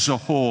as a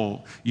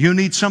whole. You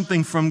need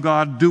something from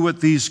God, do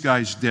what these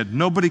guys did.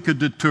 Nobody could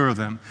deter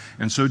them.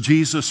 And so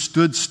Jesus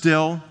stood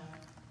still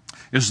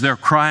as they're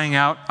crying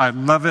out. I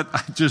love it.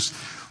 I just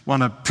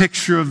want a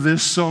picture of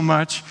this so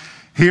much.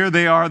 Here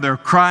they are, they're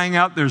crying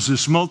out, there's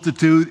this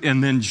multitude,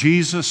 and then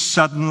Jesus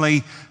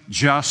suddenly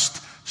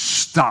just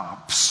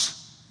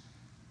stops.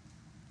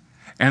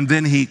 And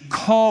then he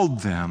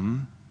called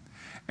them,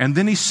 and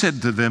then he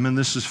said to them, and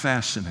this is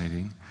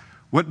fascinating,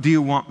 what do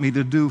you want me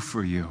to do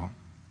for you?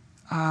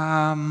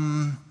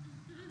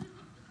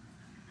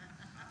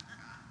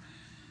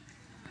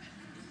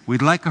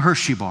 We'd like a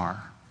Hershey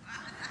bar.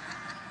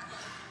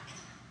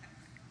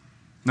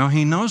 No,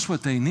 he knows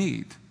what they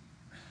need.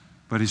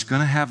 But he's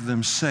going to have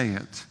them say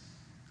it.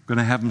 Going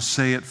to have them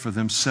say it for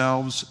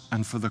themselves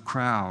and for the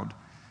crowd,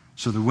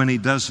 so that when he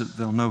does it,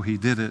 they'll know he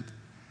did it.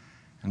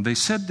 And they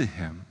said to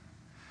him,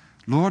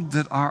 Lord,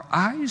 that our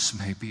eyes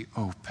may be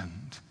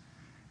opened.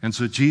 And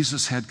so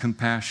Jesus had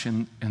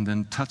compassion and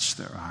then touched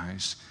their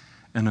eyes.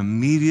 And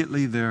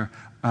immediately their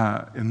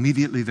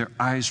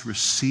eyes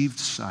received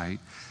sight.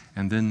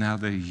 And then now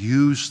they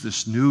use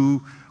this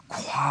new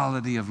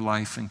quality of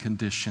life and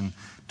condition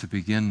to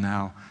begin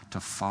now to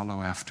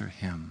follow after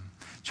him.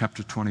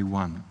 Chapter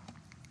 21.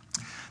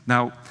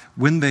 Now,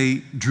 when they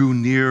drew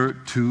near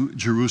to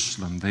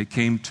Jerusalem, they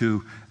came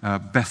to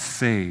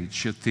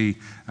Bethphage at the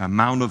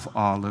Mount of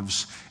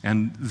Olives,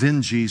 and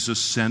then Jesus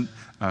sent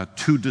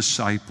 2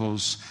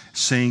 disciples,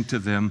 saying to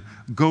them,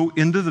 go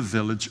into the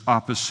village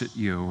opposite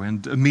you,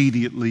 and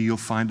immediately you'll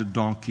find a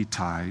donkey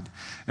tied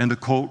and a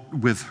colt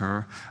with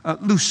her.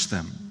 Loose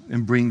them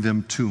and bring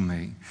them to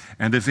me.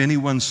 And if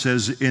anyone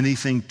says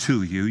anything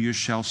to you, you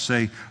shall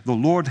say, the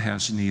Lord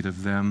has need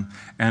of them,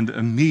 and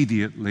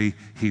immediately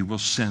he will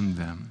send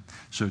them.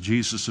 So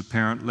Jesus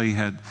apparently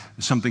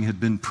something had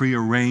been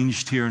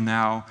prearranged here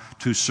now.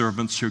 2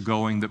 servants are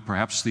going that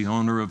perhaps the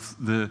owner of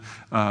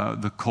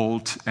the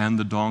colt and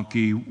the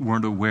donkey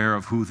weren't aware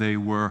of who they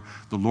were.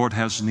 The Lord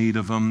has need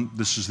of them.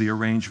 This is the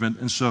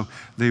arrangement. And so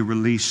they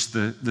released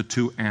the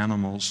 2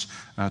 animals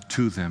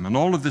to them. And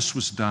all of this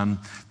was done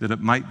that it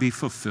might be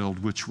fulfilled,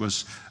 which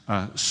was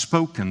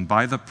spoken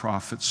by the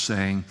prophet,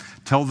 saying,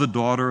 tell the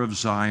daughter of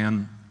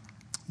Zion,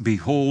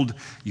 behold,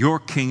 your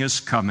king is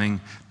coming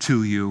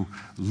to you,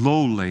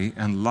 lowly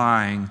and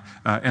lying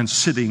and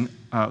sitting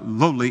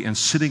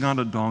on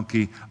a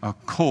donkey, a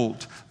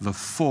colt, the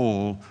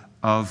foal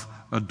of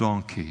a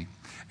donkey.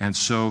 And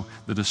so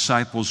the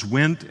disciples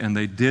went and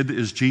they did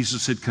as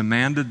Jesus had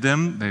commanded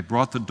them. They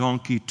brought the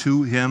donkey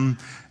to him,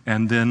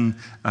 and then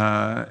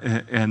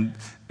and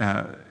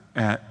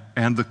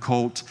the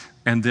colt.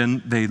 And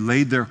then they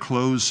laid their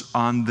clothes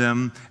on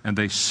them, and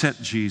they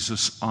set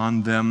Jesus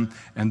on them.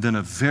 And then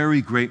a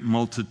very great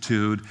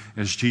multitude,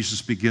 as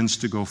Jesus begins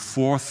to go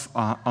forth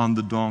on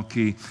the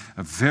donkey,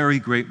 a very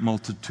great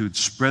multitude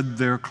spread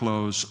their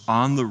clothes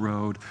on the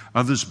road.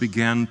 Others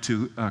began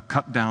to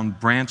cut down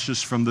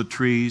branches from the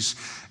trees.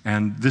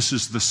 And this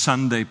is the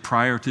Sunday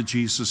prior to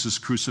Jesus'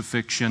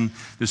 crucifixion.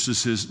 This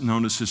is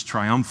known as his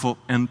triumphal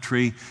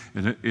entry.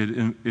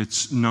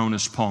 It's known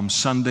as Palm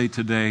Sunday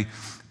today.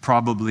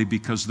 Probably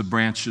because the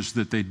branches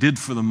that they did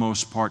for the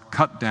most part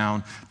cut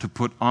down to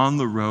put on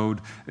the road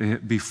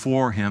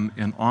before him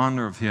in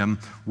honor of him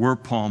were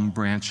palm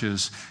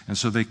branches. And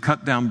so they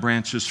cut down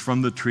branches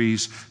from the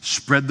trees,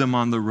 spread them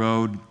on the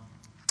road.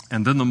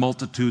 And then the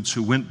multitudes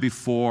who went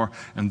before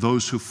and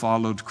those who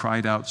followed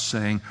cried out,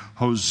 saying,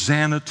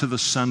 Hosanna to the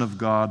Son of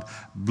God.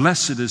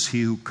 Blessed is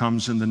he who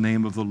comes in the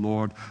name of the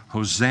Lord.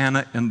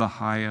 Hosanna in the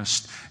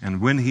highest.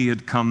 And when he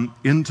had come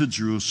into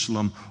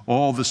Jerusalem,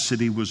 all the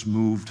city was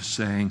moved,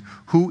 saying,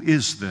 Who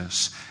is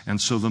this?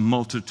 And so the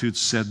multitude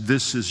said,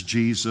 This is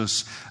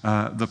Jesus,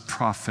 the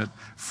prophet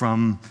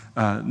from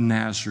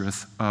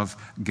Nazareth of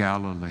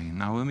Galilee.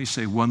 Now let me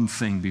say one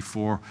thing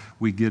before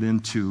we get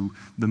into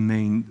the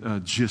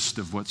main gist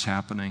of what's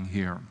happening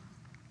here.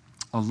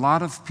 A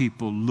lot of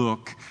people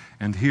look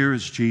And here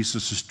is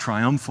Jesus'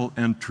 triumphal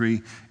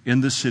entry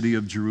in the city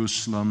of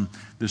Jerusalem.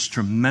 This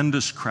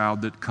tremendous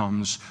crowd that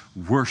comes,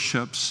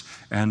 worships,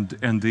 and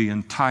the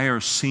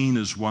entire scene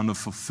is one of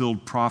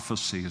fulfilled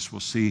prophecy, as we'll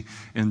see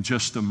in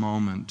just a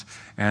moment.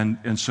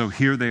 And so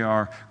here they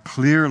are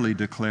clearly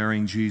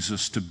declaring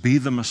Jesus to be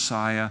the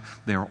Messiah.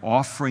 They're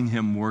offering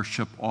him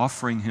worship,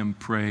 offering him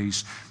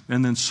praise.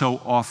 And then so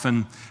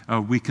often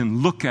we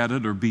can look at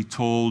it or be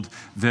told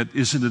that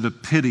isn't it a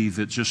pity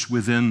that just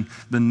within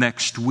the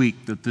next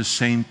week that this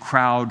same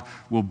crowd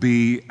will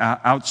be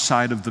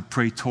outside of the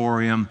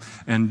praetorium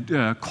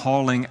and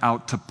calling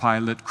out to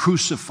Pilate,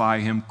 crucify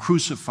him,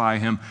 crucify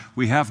him.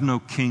 We have no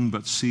king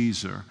but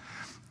Caesar.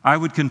 I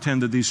would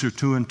contend that these are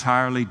two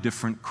entirely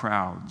different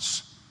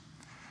crowds.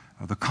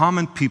 The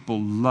common people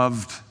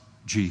loved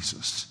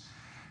Jesus.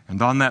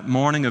 And on that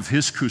morning of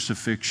his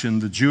crucifixion,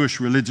 the Jewish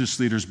religious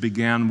leaders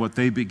began what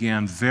they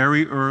began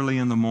very early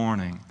in the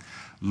morning,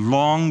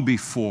 long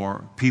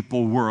before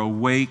people were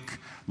awake,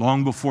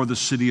 long before the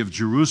city of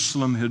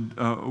Jerusalem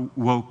had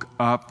woke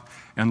up,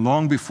 and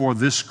long before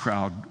this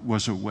crowd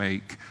was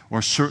awake,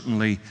 or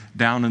certainly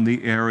down in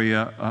the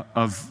area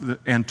of the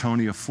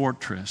Antonia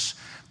Fortress.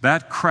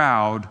 That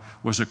crowd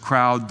was a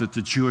crowd that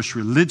the Jewish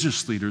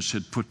religious leaders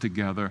had put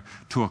together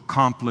to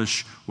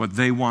accomplish what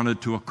they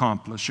wanted to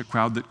accomplish, a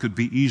crowd that could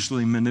be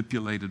easily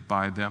manipulated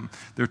by them.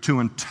 They're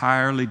two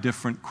entirely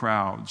different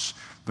crowds.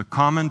 The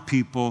common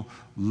people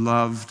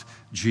loved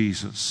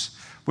Jesus.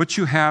 What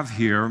you have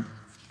here,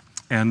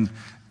 and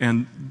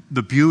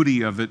the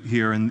beauty of it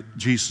here in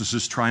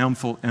Jesus'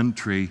 triumphal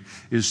entry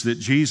is that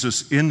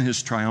Jesus, in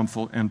his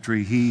triumphal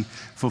entry, he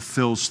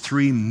fulfills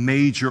three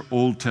major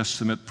Old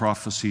Testament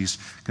prophecies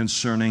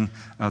concerning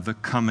the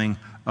coming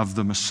of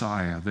the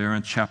Messiah. There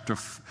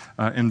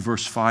in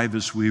verse 5,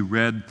 as we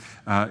read,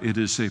 it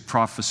is a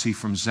prophecy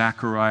from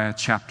Zechariah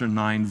chapter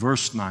 9,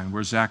 verse 9,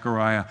 where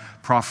Zechariah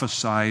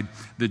prophesied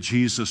that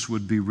Jesus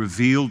would be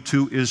revealed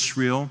to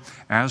Israel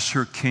as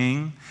her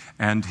king,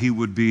 and he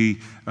would be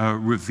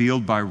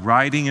revealed by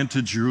riding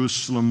into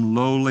Jerusalem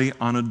lowly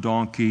on a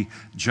donkey,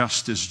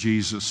 just as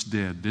Jesus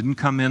did. Didn't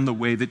come in the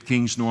way that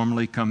kings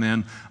normally come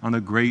in, on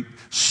a great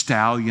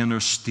stallion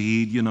or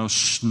steed,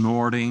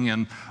 snorting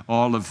and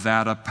all of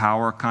that, a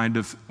power kind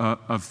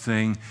of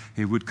thing.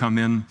 He would come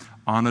in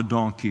on a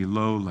donkey,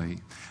 lowly.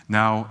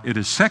 Now, at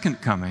his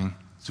second coming,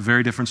 it's a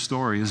very different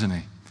story, isn't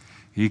he?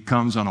 He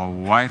comes on a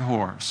white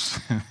horse.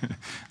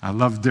 I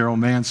love Daryl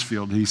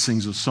Mansfield. He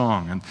sings a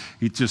song, and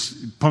he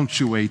just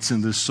punctuates in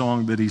this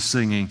song that he's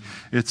singing.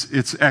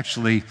 It's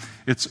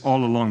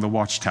all along the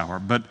Watchtower.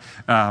 But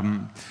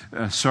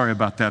sorry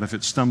about that if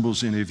it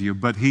stumbles any of you.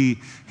 But he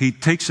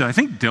takes it. I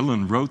think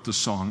Dylan wrote the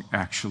song,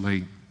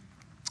 actually,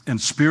 and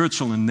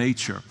spiritual in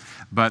nature.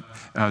 But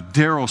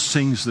Daryl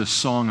sings this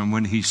song, and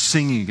when he's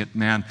singing it,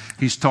 man,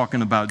 he's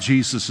talking about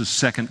Jesus'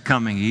 second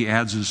coming. He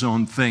adds his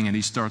own thing, and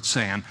he starts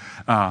saying,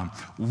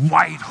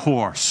 white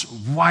horse.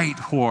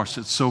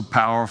 It's so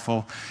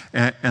powerful.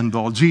 And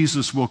all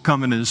Jesus will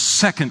come in his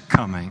second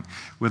coming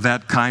with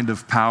that kind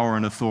of power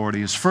and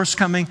authority. His first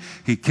coming,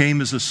 he came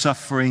as a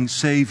suffering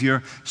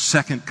Savior.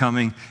 Second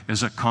coming,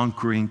 as a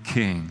conquering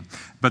King.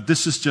 But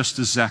this is just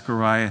as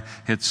Zechariah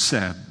had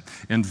said.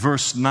 In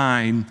verse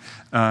 9,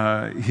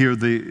 here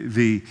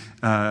the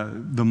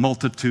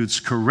multitudes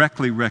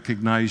correctly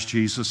recognize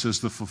Jesus as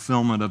the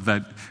fulfillment of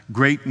that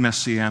great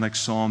messianic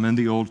psalm in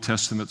the Old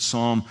Testament,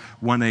 Psalm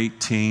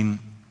 118,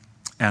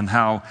 and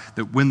how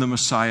that when the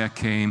Messiah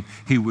came,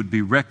 he would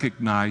be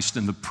recognized,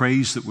 and the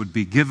praise that would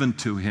be given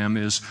to him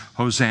is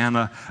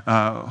Hosanna,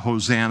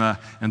 Hosanna,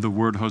 and the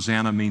word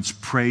Hosanna means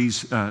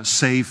praise,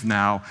 save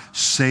now,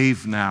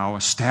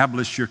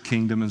 establish your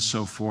kingdom, and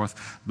so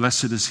forth.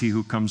 Blessed is he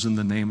who comes in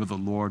the name of the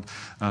Lord.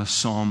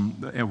 Psalm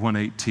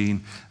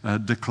 118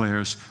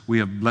 declares, we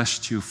have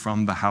blessed you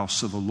from the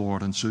house of the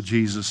Lord. And so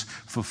Jesus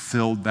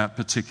fulfilled that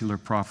particular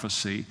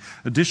prophecy.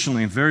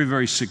 Additionally, and very,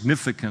 very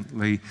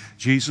significantly,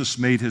 Jesus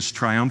made his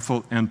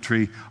triumphal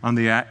entry on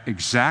the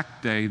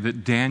exact day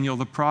that Daniel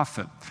the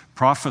prophet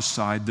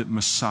prophesied that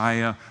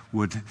Messiah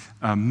would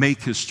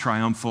make his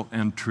triumphal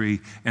entry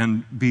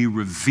and be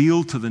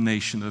revealed to the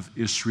nation of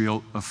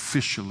Israel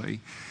officially.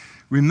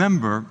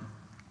 Remember,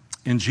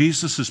 in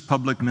Jesus'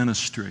 public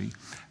ministry,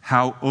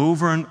 how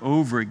over and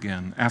over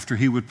again, after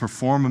he would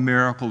perform a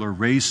miracle or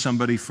raise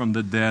somebody from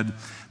the dead,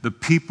 the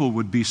people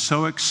would be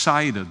so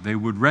excited. They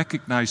would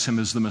recognize him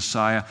as the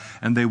Messiah,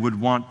 and they would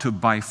want to,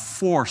 by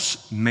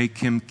force, make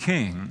him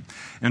king.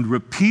 And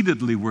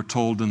repeatedly we're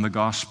told in the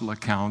gospel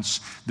accounts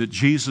that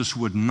Jesus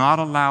would not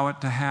allow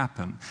it to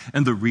happen.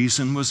 And the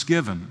reason was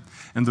given.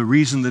 And the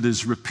reason that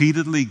is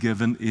repeatedly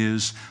given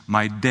is,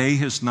 my day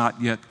has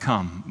not yet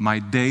come. My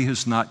day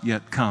has not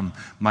yet come.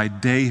 My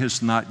day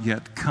has not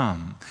yet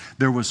come.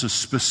 There was a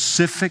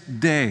specific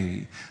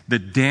day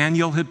that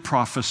Daniel had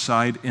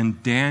prophesied in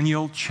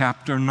Daniel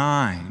chapter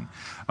 9,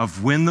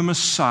 of when the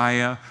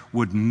Messiah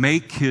would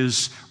make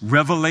his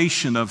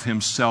revelation of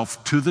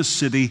himself to the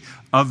city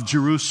of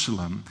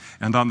Jerusalem.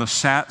 And on the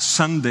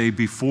Sunday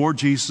before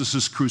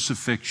Jesus'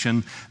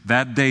 crucifixion,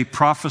 that day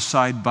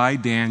prophesied by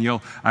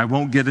Daniel, I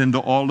won't get into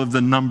all of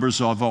the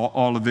numbers of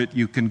all of it.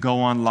 You can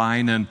go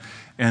online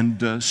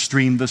and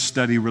stream the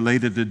study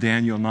related to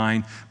Daniel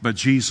 9. But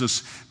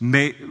Jesus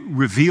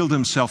revealed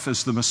himself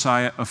as the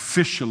Messiah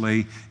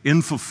officially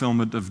in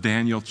fulfillment of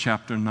Daniel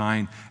chapter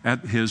 9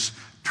 at his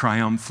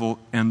triumphal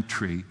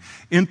entry.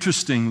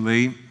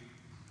 Interestingly,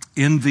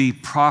 in the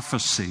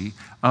prophecy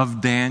of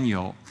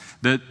Daniel,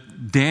 that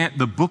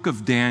the book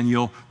of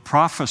Daniel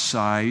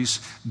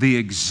prophesies the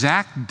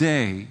exact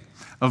day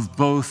of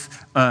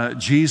both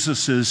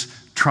Jesus'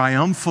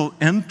 triumphal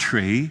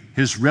entry,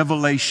 his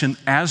revelation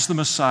as the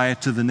Messiah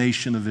to the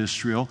nation of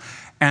Israel,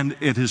 and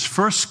at his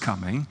first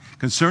coming,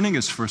 concerning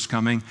his first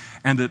coming,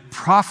 and it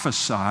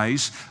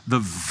prophesies the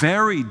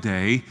very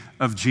day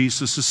of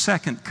Jesus'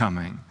 second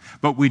coming.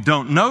 But we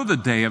don't know the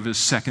day of his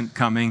second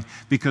coming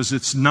because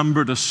it's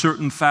numbered a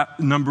certain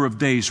number of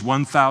days,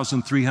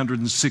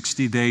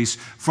 1,360 days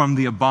from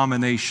the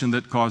abomination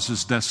that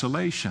causes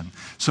desolation.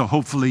 So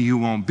hopefully you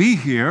won't be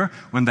here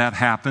when that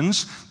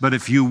happens. But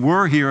if you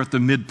were here at the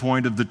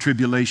midpoint of the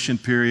tribulation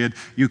period,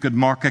 you could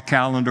mark a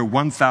calendar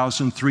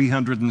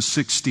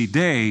 1,360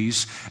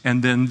 days,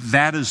 and then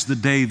that is the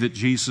day that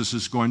Jesus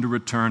is going to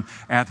return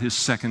at his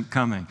second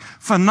coming.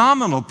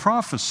 Phenomenal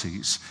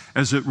prophecies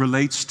as it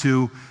relates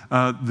to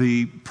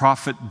the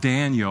prophet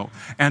Daniel.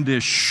 And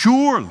as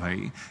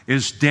surely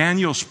as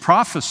Daniel's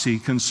prophecy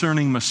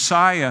concerning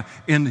Messiah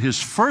in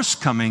his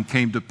first coming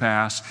came to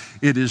pass,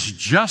 it is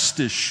just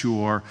as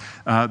sure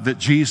that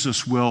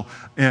Jesus will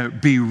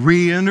be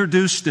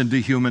reintroduced into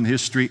human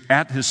history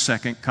at his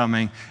second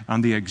coming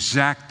on the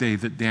exact day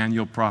that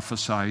Daniel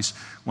prophesies,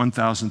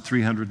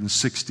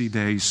 1,360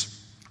 days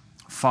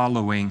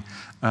following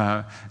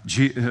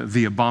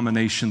the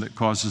abomination that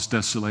causes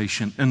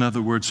desolation. In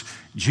other words,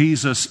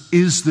 Jesus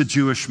is the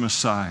Jewish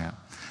Messiah.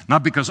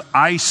 Not because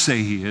I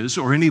say he is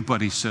or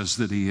anybody says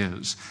that he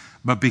is,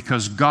 but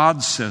because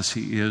God says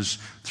he is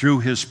through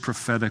his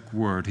prophetic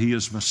word. He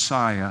is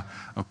Messiah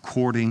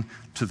according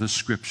to the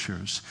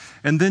Scriptures.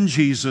 And then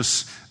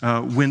Jesus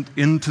went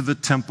into the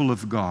temple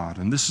of God.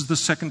 And this is the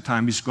second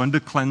time he's going to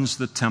cleanse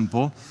the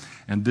temple.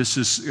 And this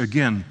is,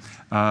 again,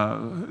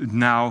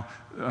 now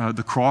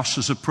the cross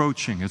is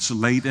approaching. It's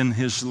late in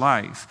his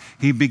life.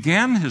 He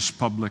began his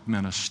public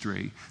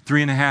ministry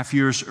 3.5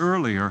 years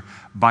earlier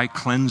by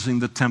cleansing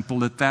the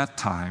temple at that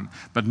time.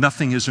 But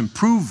nothing has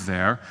improved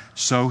there.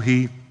 So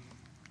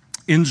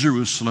in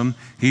Jerusalem,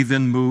 he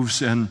then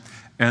moves and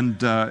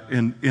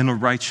in a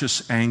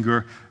righteous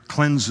anger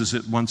cleanses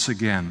it once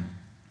again.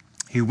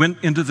 He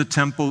went into the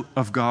temple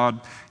of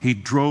God. He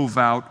drove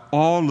out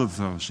all of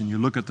those. And you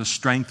look at the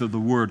strength of the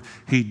word.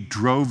 He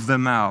drove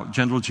them out.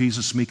 Gentle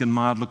Jesus, meek and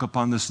mild, look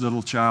upon this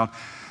little child.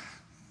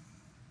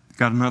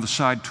 Got another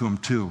side to him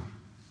too.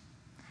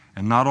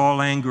 And not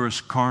all anger is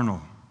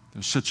carnal.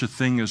 There's such a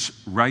thing as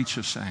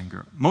righteous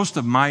anger. Most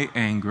of my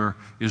anger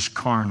is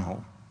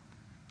carnal.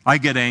 I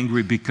get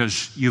angry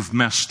because you've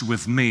messed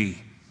with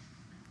me.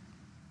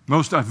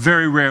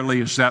 Very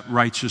rarely is that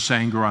righteous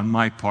anger on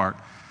my part.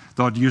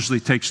 Though it usually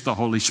takes the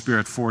Holy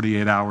Spirit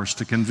 48 hours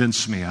to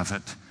convince me of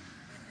it.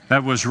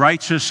 That was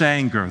righteous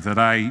anger that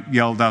I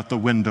yelled out the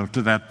window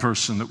to that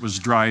person that was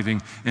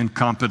driving,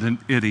 incompetent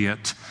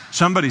idiot.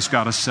 Somebody's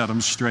got to set them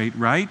straight,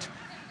 right?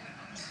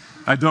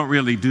 I don't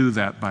really do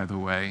that, by the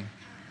way.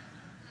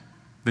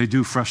 They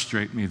do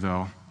frustrate me,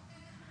 though.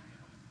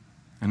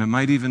 And it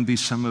might even be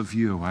some of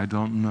you. I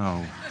don't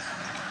know.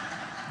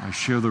 I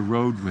share the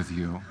road with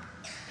you.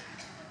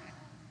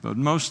 But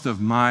most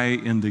of my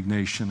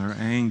indignation or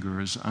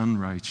anger is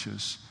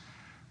unrighteous.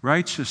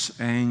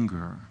 Righteous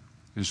anger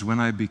is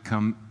when I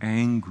become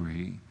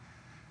angry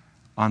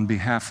on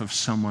behalf of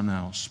someone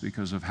else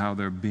because of how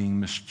they're being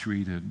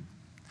mistreated.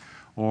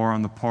 Or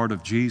on the part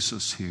of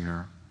Jesus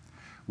here,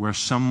 where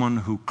someone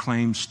who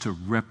claims to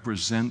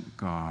represent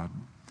God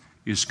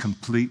is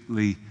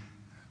completely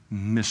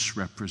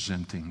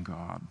misrepresenting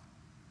God.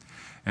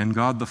 And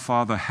God the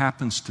Father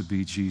happens to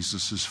be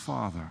Jesus'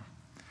 Father.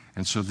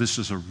 And so this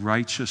is a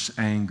righteous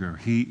anger.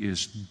 He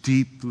is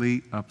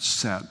deeply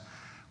upset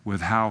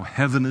with how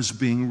heaven is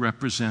being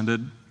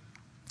represented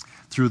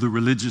through the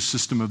religious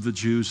system of the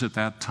Jews at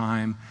that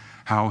time,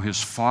 how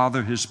his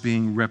Father is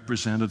being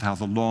represented, how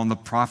the law and the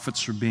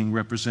prophets are being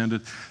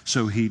represented.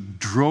 So he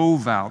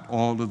drove out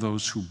all of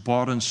those who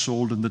bought and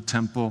sold in the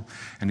temple.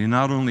 And he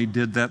not only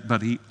did that,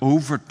 but he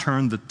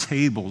overturned the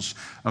tables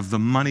of the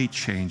money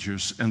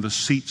changers and the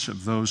seats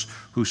of those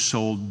who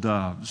sold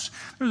doves.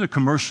 There was a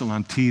commercial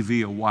on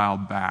TV a while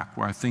back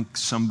where I think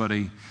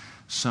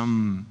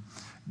some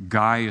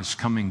guy is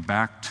coming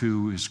back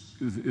to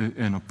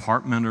an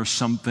apartment or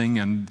something,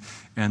 and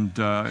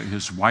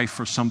his wife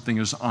or something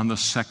is on the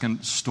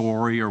second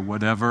story or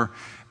whatever,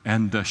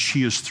 and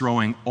she is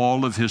throwing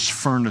all of his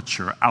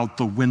furniture out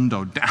the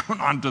window down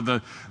onto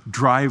the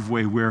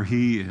driveway where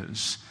he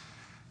is.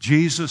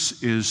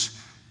 Jesus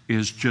is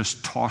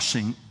just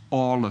tossing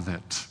all of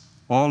it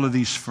all of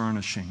these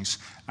furnishings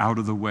out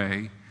of the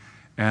way.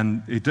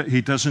 And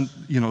he doesn't,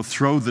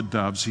 throw the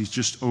doves. He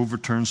just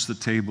overturns the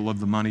table of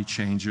the money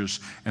changers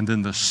and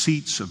then the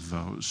seats of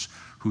those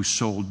who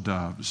sold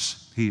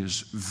doves. He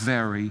is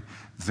very,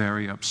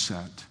 very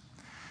upset.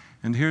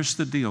 And here's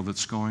the deal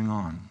that's going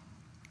on.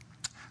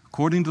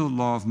 According to the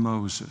law of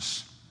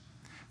Moses,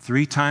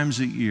 3 times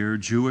a year,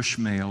 Jewish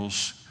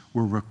males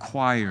were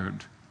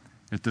required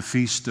at the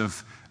feast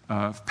of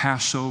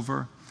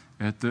Passover,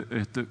 at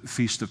the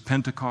feast of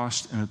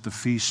Pentecost, and at the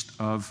feast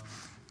of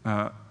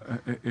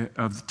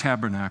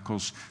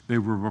Tabernacles. They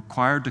were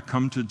required to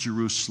come to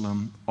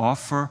Jerusalem,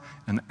 offer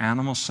an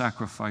animal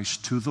sacrifice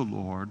to the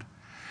Lord,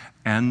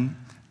 and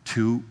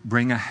to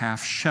bring a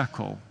half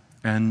shekel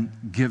and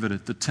give it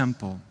at the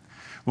temple.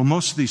 Well,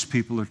 most of these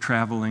people are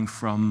traveling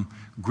from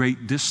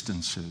great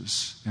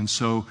distances. And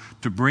so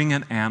to bring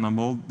an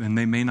animal, and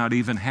they may not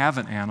even have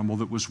an animal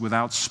that was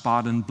without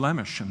spot and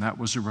blemish, and that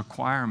was a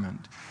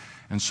requirement.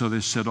 And so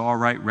they said, all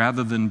right,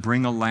 rather than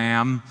bring a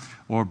lamb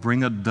or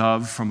bring a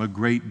dove from a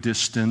great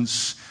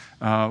distance,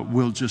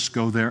 we'll just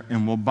go there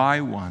and we'll buy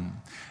one.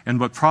 And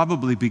what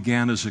probably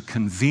began as a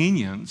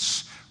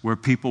convenience, where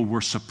people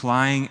were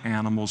supplying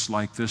animals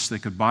like this, they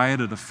could buy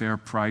it at a fair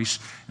price,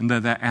 and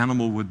that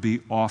animal would be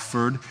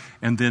offered.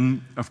 And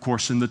then, of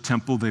course, in the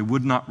temple, they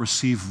would not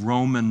receive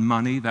Roman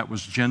money. That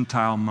was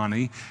Gentile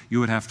money. You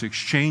would have to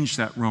exchange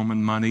that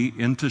Roman money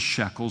into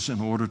shekels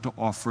in order to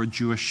offer a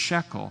Jewish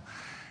shekel.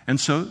 And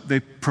so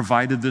they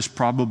provided this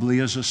probably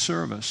as a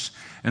service.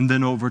 And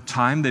then over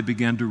time, they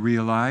began to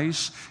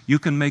realize you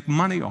can make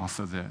money off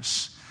of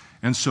this.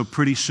 And so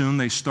pretty soon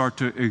they start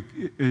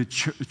to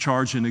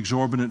charge an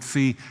exorbitant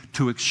fee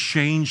to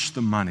exchange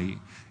the money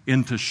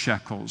into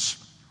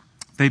shekels.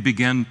 They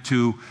begin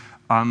to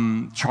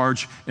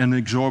charge an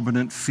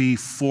exorbitant fee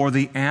for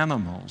the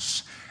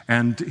animals.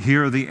 And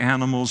here are the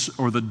animals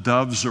or the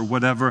doves or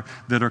whatever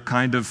that are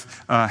kind of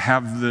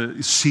have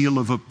the seal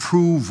of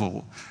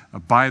approval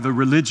by the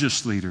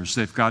religious leaders.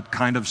 They've got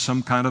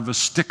some kind of a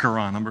sticker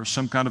on them or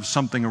some kind of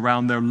something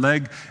around their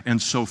leg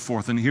and so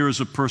forth. And here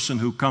is a person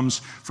who comes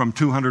from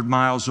 200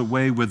 miles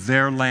away with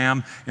their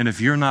lamb, and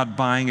if you're not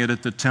buying it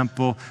at the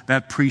temple,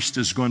 that priest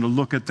is going to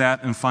look at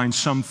that and find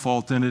some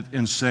fault in it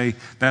and say,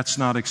 that's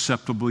not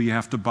acceptable, you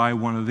have to buy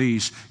one of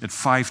these at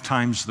 5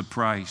 times the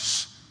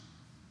price.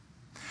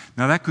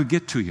 Now that could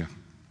get to you.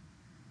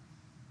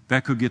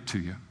 That could get to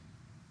you.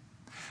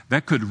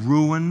 That could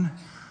ruin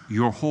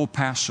your whole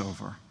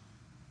Passover.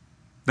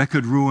 That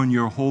could ruin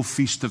your whole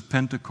Feast of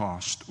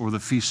Pentecost or the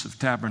Feast of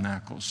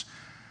Tabernacles.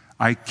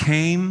 I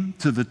came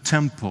to the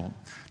temple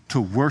to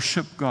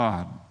worship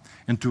God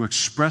and to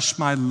express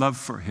my love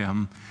for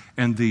Him,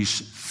 and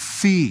these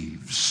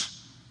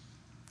thieves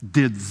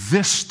did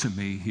this to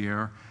me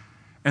here,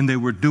 and they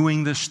were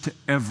doing this to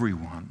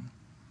everyone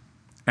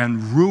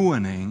and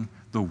ruining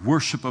the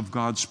worship of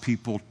God's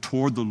people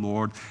toward the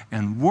Lord.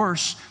 And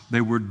worse,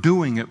 they were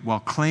doing it while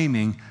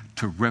claiming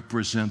to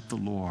represent the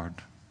Lord.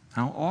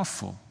 How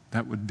awful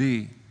that would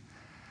be.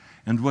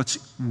 And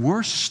what's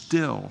worse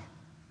still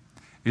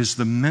is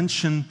the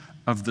mention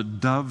of the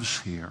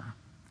doves here,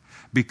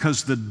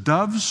 because the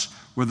doves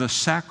were the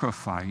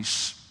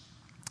sacrifice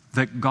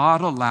that God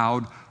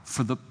allowed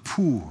for the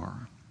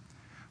poor,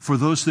 for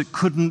those that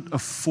couldn't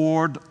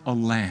afford a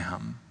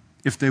lamb.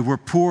 If they were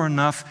poor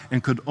enough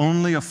and could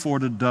only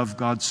afford a dove,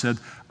 God said,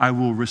 I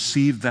will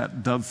receive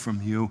that dove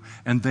from you.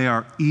 And they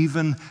are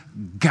even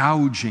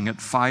gouging at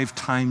 5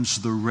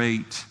 times the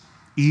rate,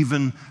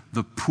 even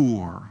the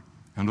poor.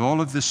 And all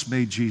of this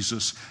made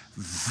Jesus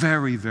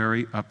very,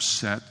 very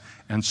upset.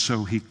 And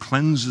so he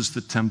cleanses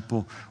the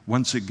temple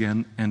once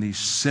again, and he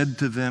said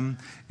to them,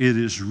 it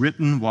is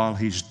written while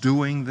he's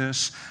doing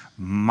this,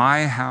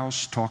 my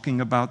house,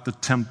 talking about the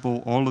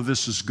temple, all of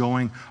this is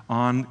going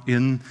on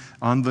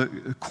on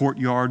the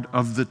courtyard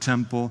of the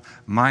temple.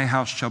 My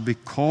house shall be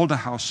called a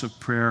house of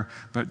prayer,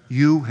 but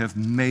you have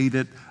made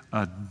it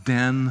a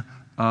den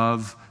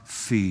of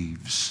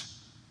thieves.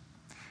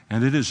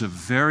 And it is a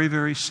very,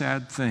 very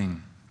sad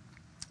thing,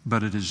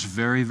 but it is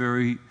very,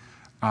 very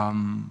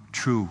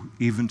true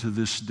even to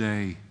this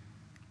day.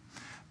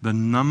 The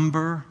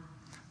number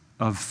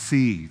of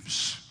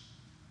thieves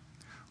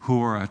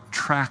who are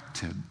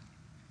attracted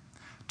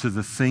to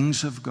the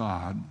things of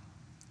God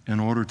in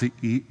order to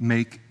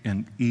make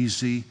an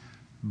easy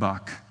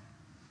buck.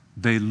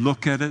 They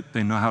look at it,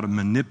 they know how to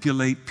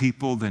manipulate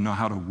people, they know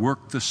how to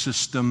work the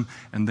system,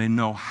 and they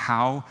know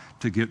how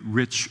to get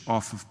rich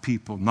off of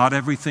people. Not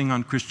everything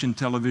on Christian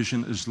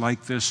television is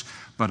like this,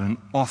 but an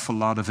awful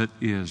lot of it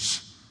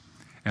is.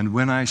 And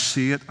when I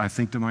see it, I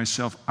think to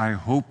myself, I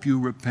hope you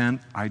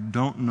repent. I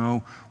don't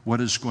know what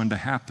is going to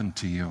happen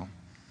to you,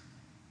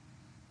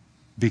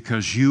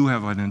 because you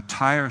have an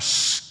entire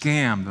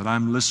scam that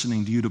I'm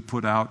listening to you to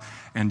put out,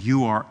 and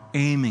you are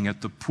aiming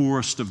at the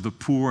poorest of the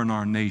poor in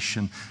our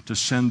nation to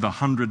send the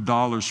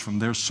 $100 from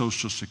their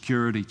Social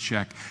Security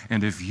check.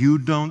 And if you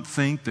don't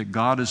think that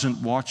God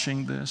isn't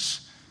watching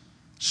this,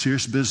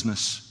 serious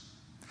business.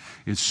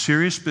 It's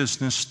serious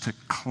business to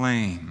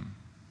claim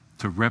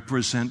to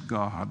represent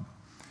God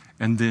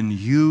and then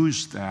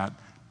use that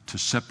to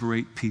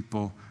separate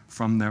people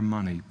from their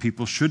money.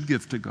 People should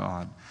give to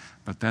God,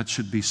 but that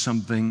should be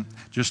something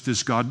just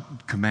as God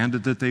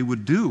commanded that they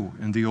would do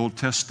in the Old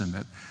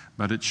Testament.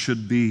 But it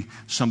should be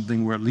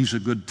something where it leaves a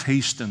good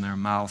taste in their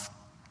mouth.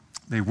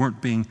 They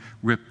weren't being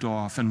ripped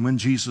off. And when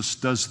Jesus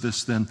does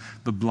this, then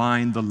the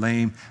blind, the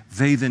lame,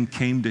 they then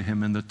came to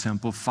him in the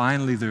temple.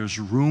 Finally, there's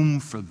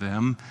room for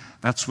them.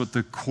 That's what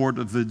the court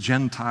of the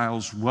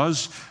Gentiles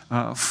was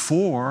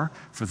for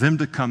them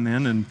to come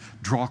in and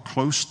draw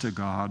close to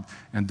God.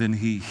 And then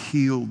he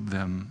healed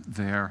them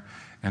there.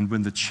 And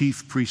when the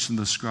chief priests and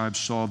the scribes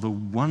saw the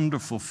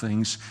wonderful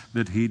things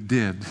that he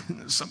did,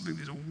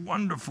 these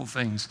wonderful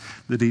things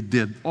that he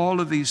did, all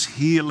of these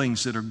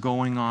healings that are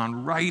going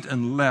on right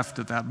and left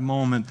at that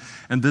moment,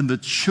 and then the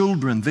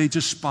children, they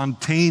just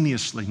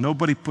spontaneously,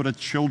 nobody put a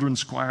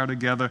children's choir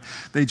together,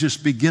 they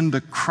just begin to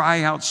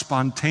cry out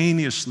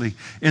spontaneously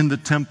in the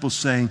temple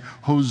saying,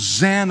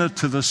 "Hosanna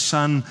to the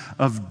Son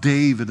of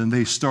David." And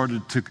they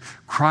started to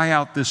cry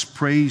out this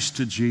praise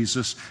to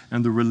Jesus,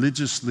 and the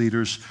religious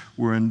leaders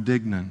were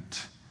indignant.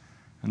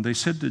 And they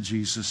said to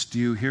Jesus, "Do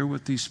you hear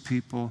what these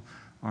people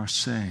are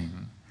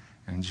saying?"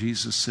 And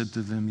Jesus said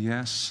to them,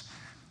 "Yes.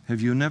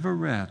 Have you never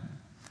read,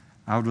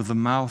 out of the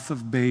mouth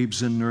of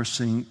babes and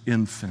nursing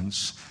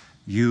infants,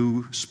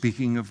 you,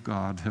 speaking of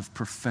God, have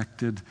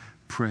perfected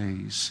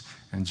praise."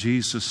 And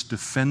Jesus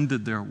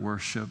defended their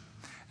worship,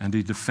 and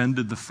he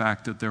defended the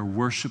fact that their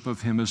worship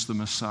of him as the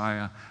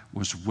Messiah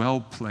was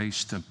well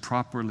placed and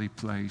properly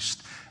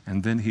placed.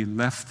 And then he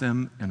left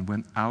them and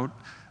went out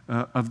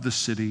of the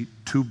city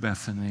to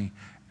Bethany,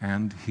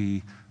 and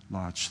he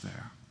lodged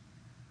there.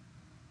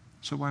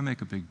 So why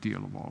make a big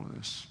deal of all of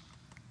this?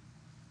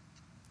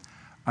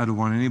 I don't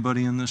want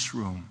anybody in this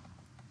room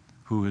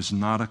who is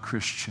not a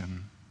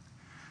Christian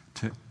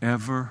to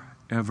ever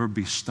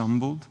be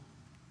stumbled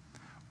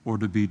or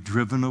to be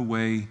driven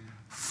away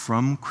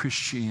from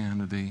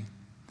Christianity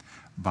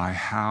by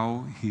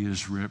how he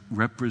is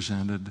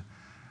represented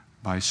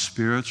by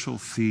spiritual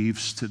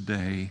thieves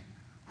today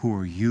who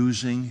are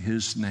using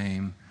his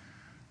name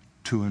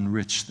to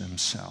enrich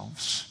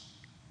themselves.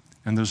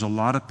 And there's a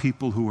lot of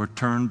people who are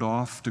turned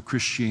off to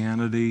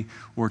Christianity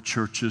or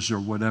churches or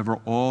whatever.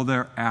 All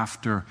they're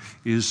after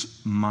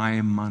is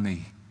my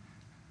money.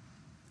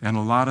 And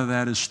a lot of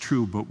that is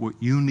true, but what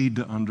you need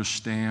to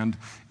understand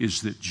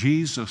is that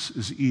Jesus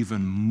is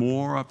even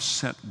more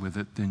upset with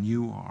it than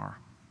you are.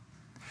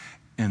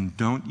 And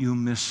don't you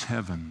miss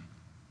heaven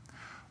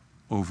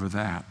over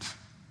that.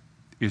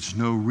 It's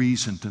no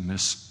reason to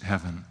miss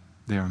heaven.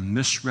 They are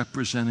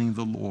misrepresenting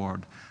the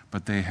Lord,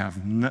 but they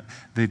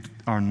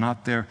are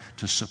not there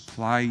to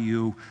supply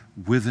you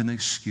with an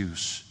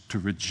excuse to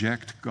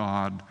reject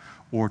God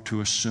or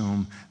to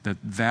assume that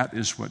that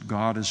is what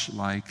God is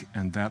like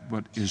and that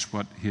is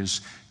what his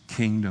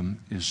kingdom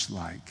is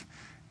like.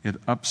 It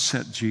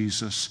upset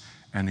Jesus,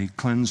 and he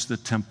cleansed the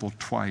temple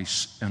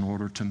twice in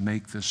order to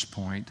make this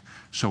point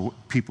so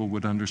people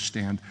would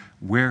understand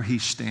where he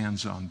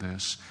stands on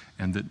this,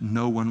 and that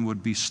no one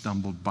would be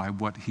stumbled by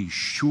what he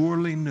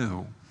surely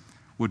knew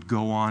would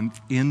go on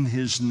in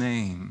his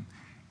name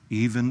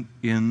even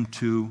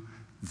into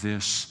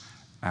this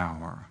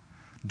hour.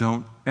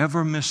 Don't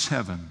ever miss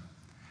heaven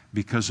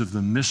because of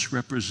the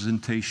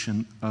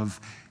misrepresentation of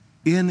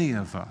any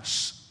of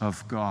us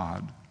of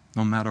God,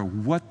 no matter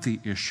what the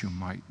issue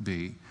might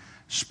be,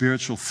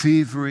 spiritual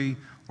thievery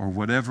or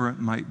whatever it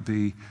might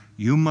be.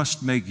 You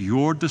must make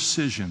your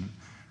decision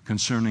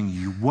concerning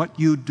what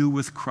you do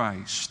with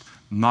Christ,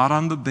 not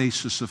on the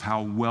basis of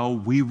how well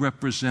we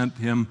represent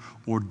him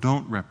or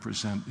don't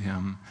represent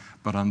him,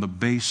 but on the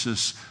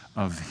basis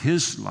of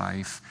his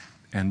life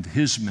and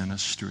his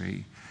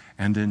ministry.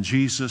 And in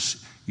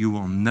Jesus, you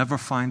will never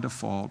find a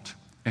fault,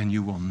 and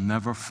you will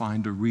never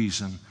find a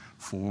reason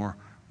for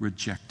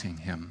rejecting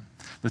him.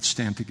 Let's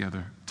stand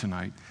together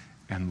tonight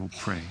and we'll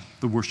pray.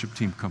 The worship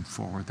team come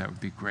forward. That would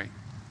be great.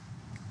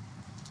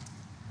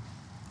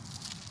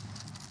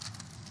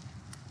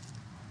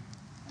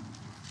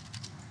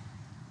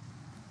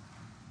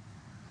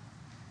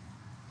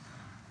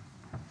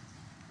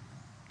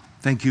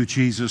 Thank you,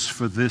 Jesus,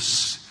 for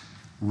this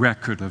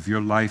record of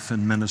your life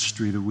and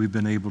ministry that we've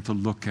been able to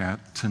look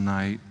at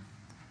tonight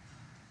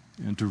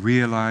and to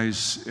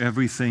realize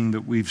everything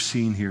that we've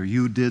seen here.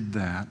 You did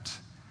that.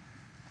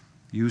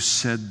 You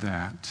said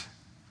that.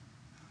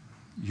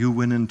 You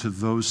went into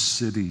those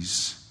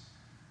cities.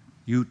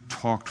 You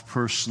talked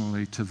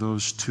personally to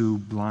those two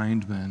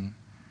blind men.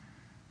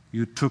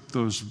 You took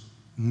those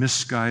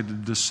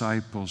misguided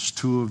disciples,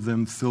 two of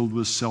them filled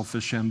with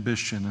selfish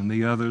ambition and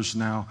the others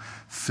now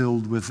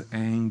filled with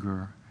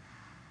anger.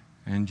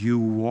 And you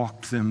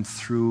walked them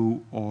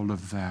through all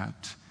of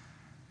that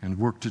and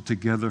worked it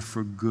together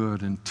for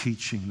good and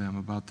teaching them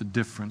about the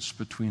difference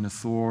between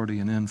authority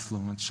and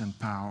influence and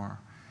power.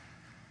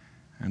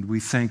 And we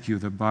thank you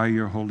that by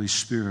your Holy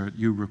Spirit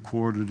you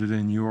recorded it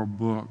in your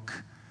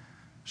book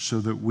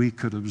so that we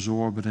could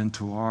absorb it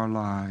into our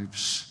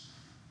lives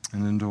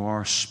and into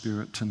our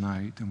spirit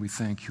tonight, and we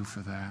thank you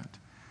for that.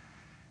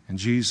 And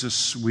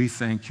Jesus, we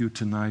thank you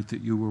tonight that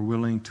you were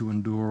willing to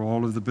endure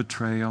all of the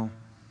betrayal,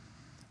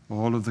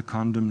 all of the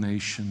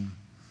condemnation,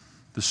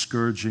 the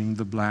scourging,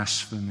 the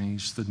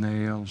blasphemies, the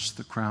nails,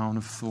 the crown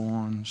of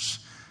thorns,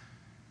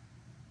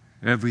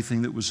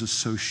 everything that was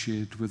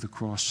associated with the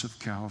cross of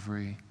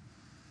Calvary,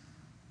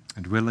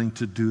 and willing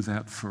to do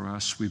that for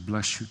us. We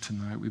bless you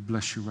tonight. We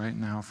bless you right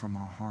now from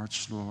our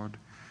hearts, Lord.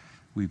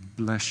 We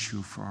bless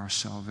you for our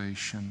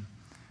salvation.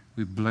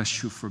 We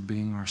bless you for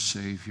being our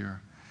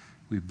Savior.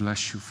 We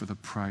bless you for the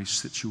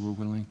price that you were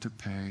willing to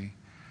pay.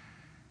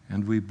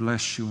 And we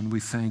bless you and we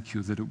thank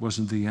you that it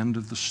wasn't the end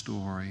of the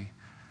story,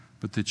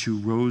 but that you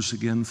rose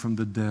again from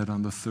the dead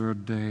on the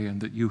third day, and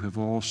that you have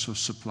also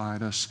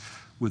supplied us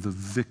with a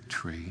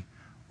victory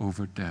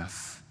over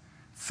death.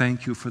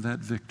 Thank you for that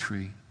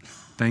victory.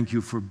 Thank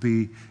you for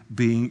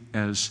being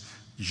as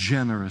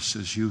generous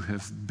as you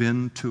have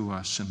been to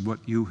us and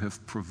what you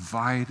have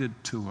provided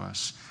to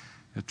us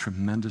at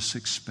tremendous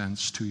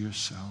expense to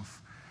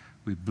yourself.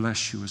 We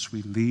bless you as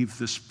we leave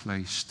this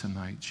place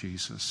tonight,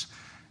 Jesus,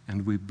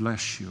 and we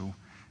bless you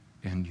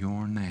in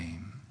your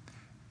name.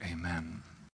 Amen.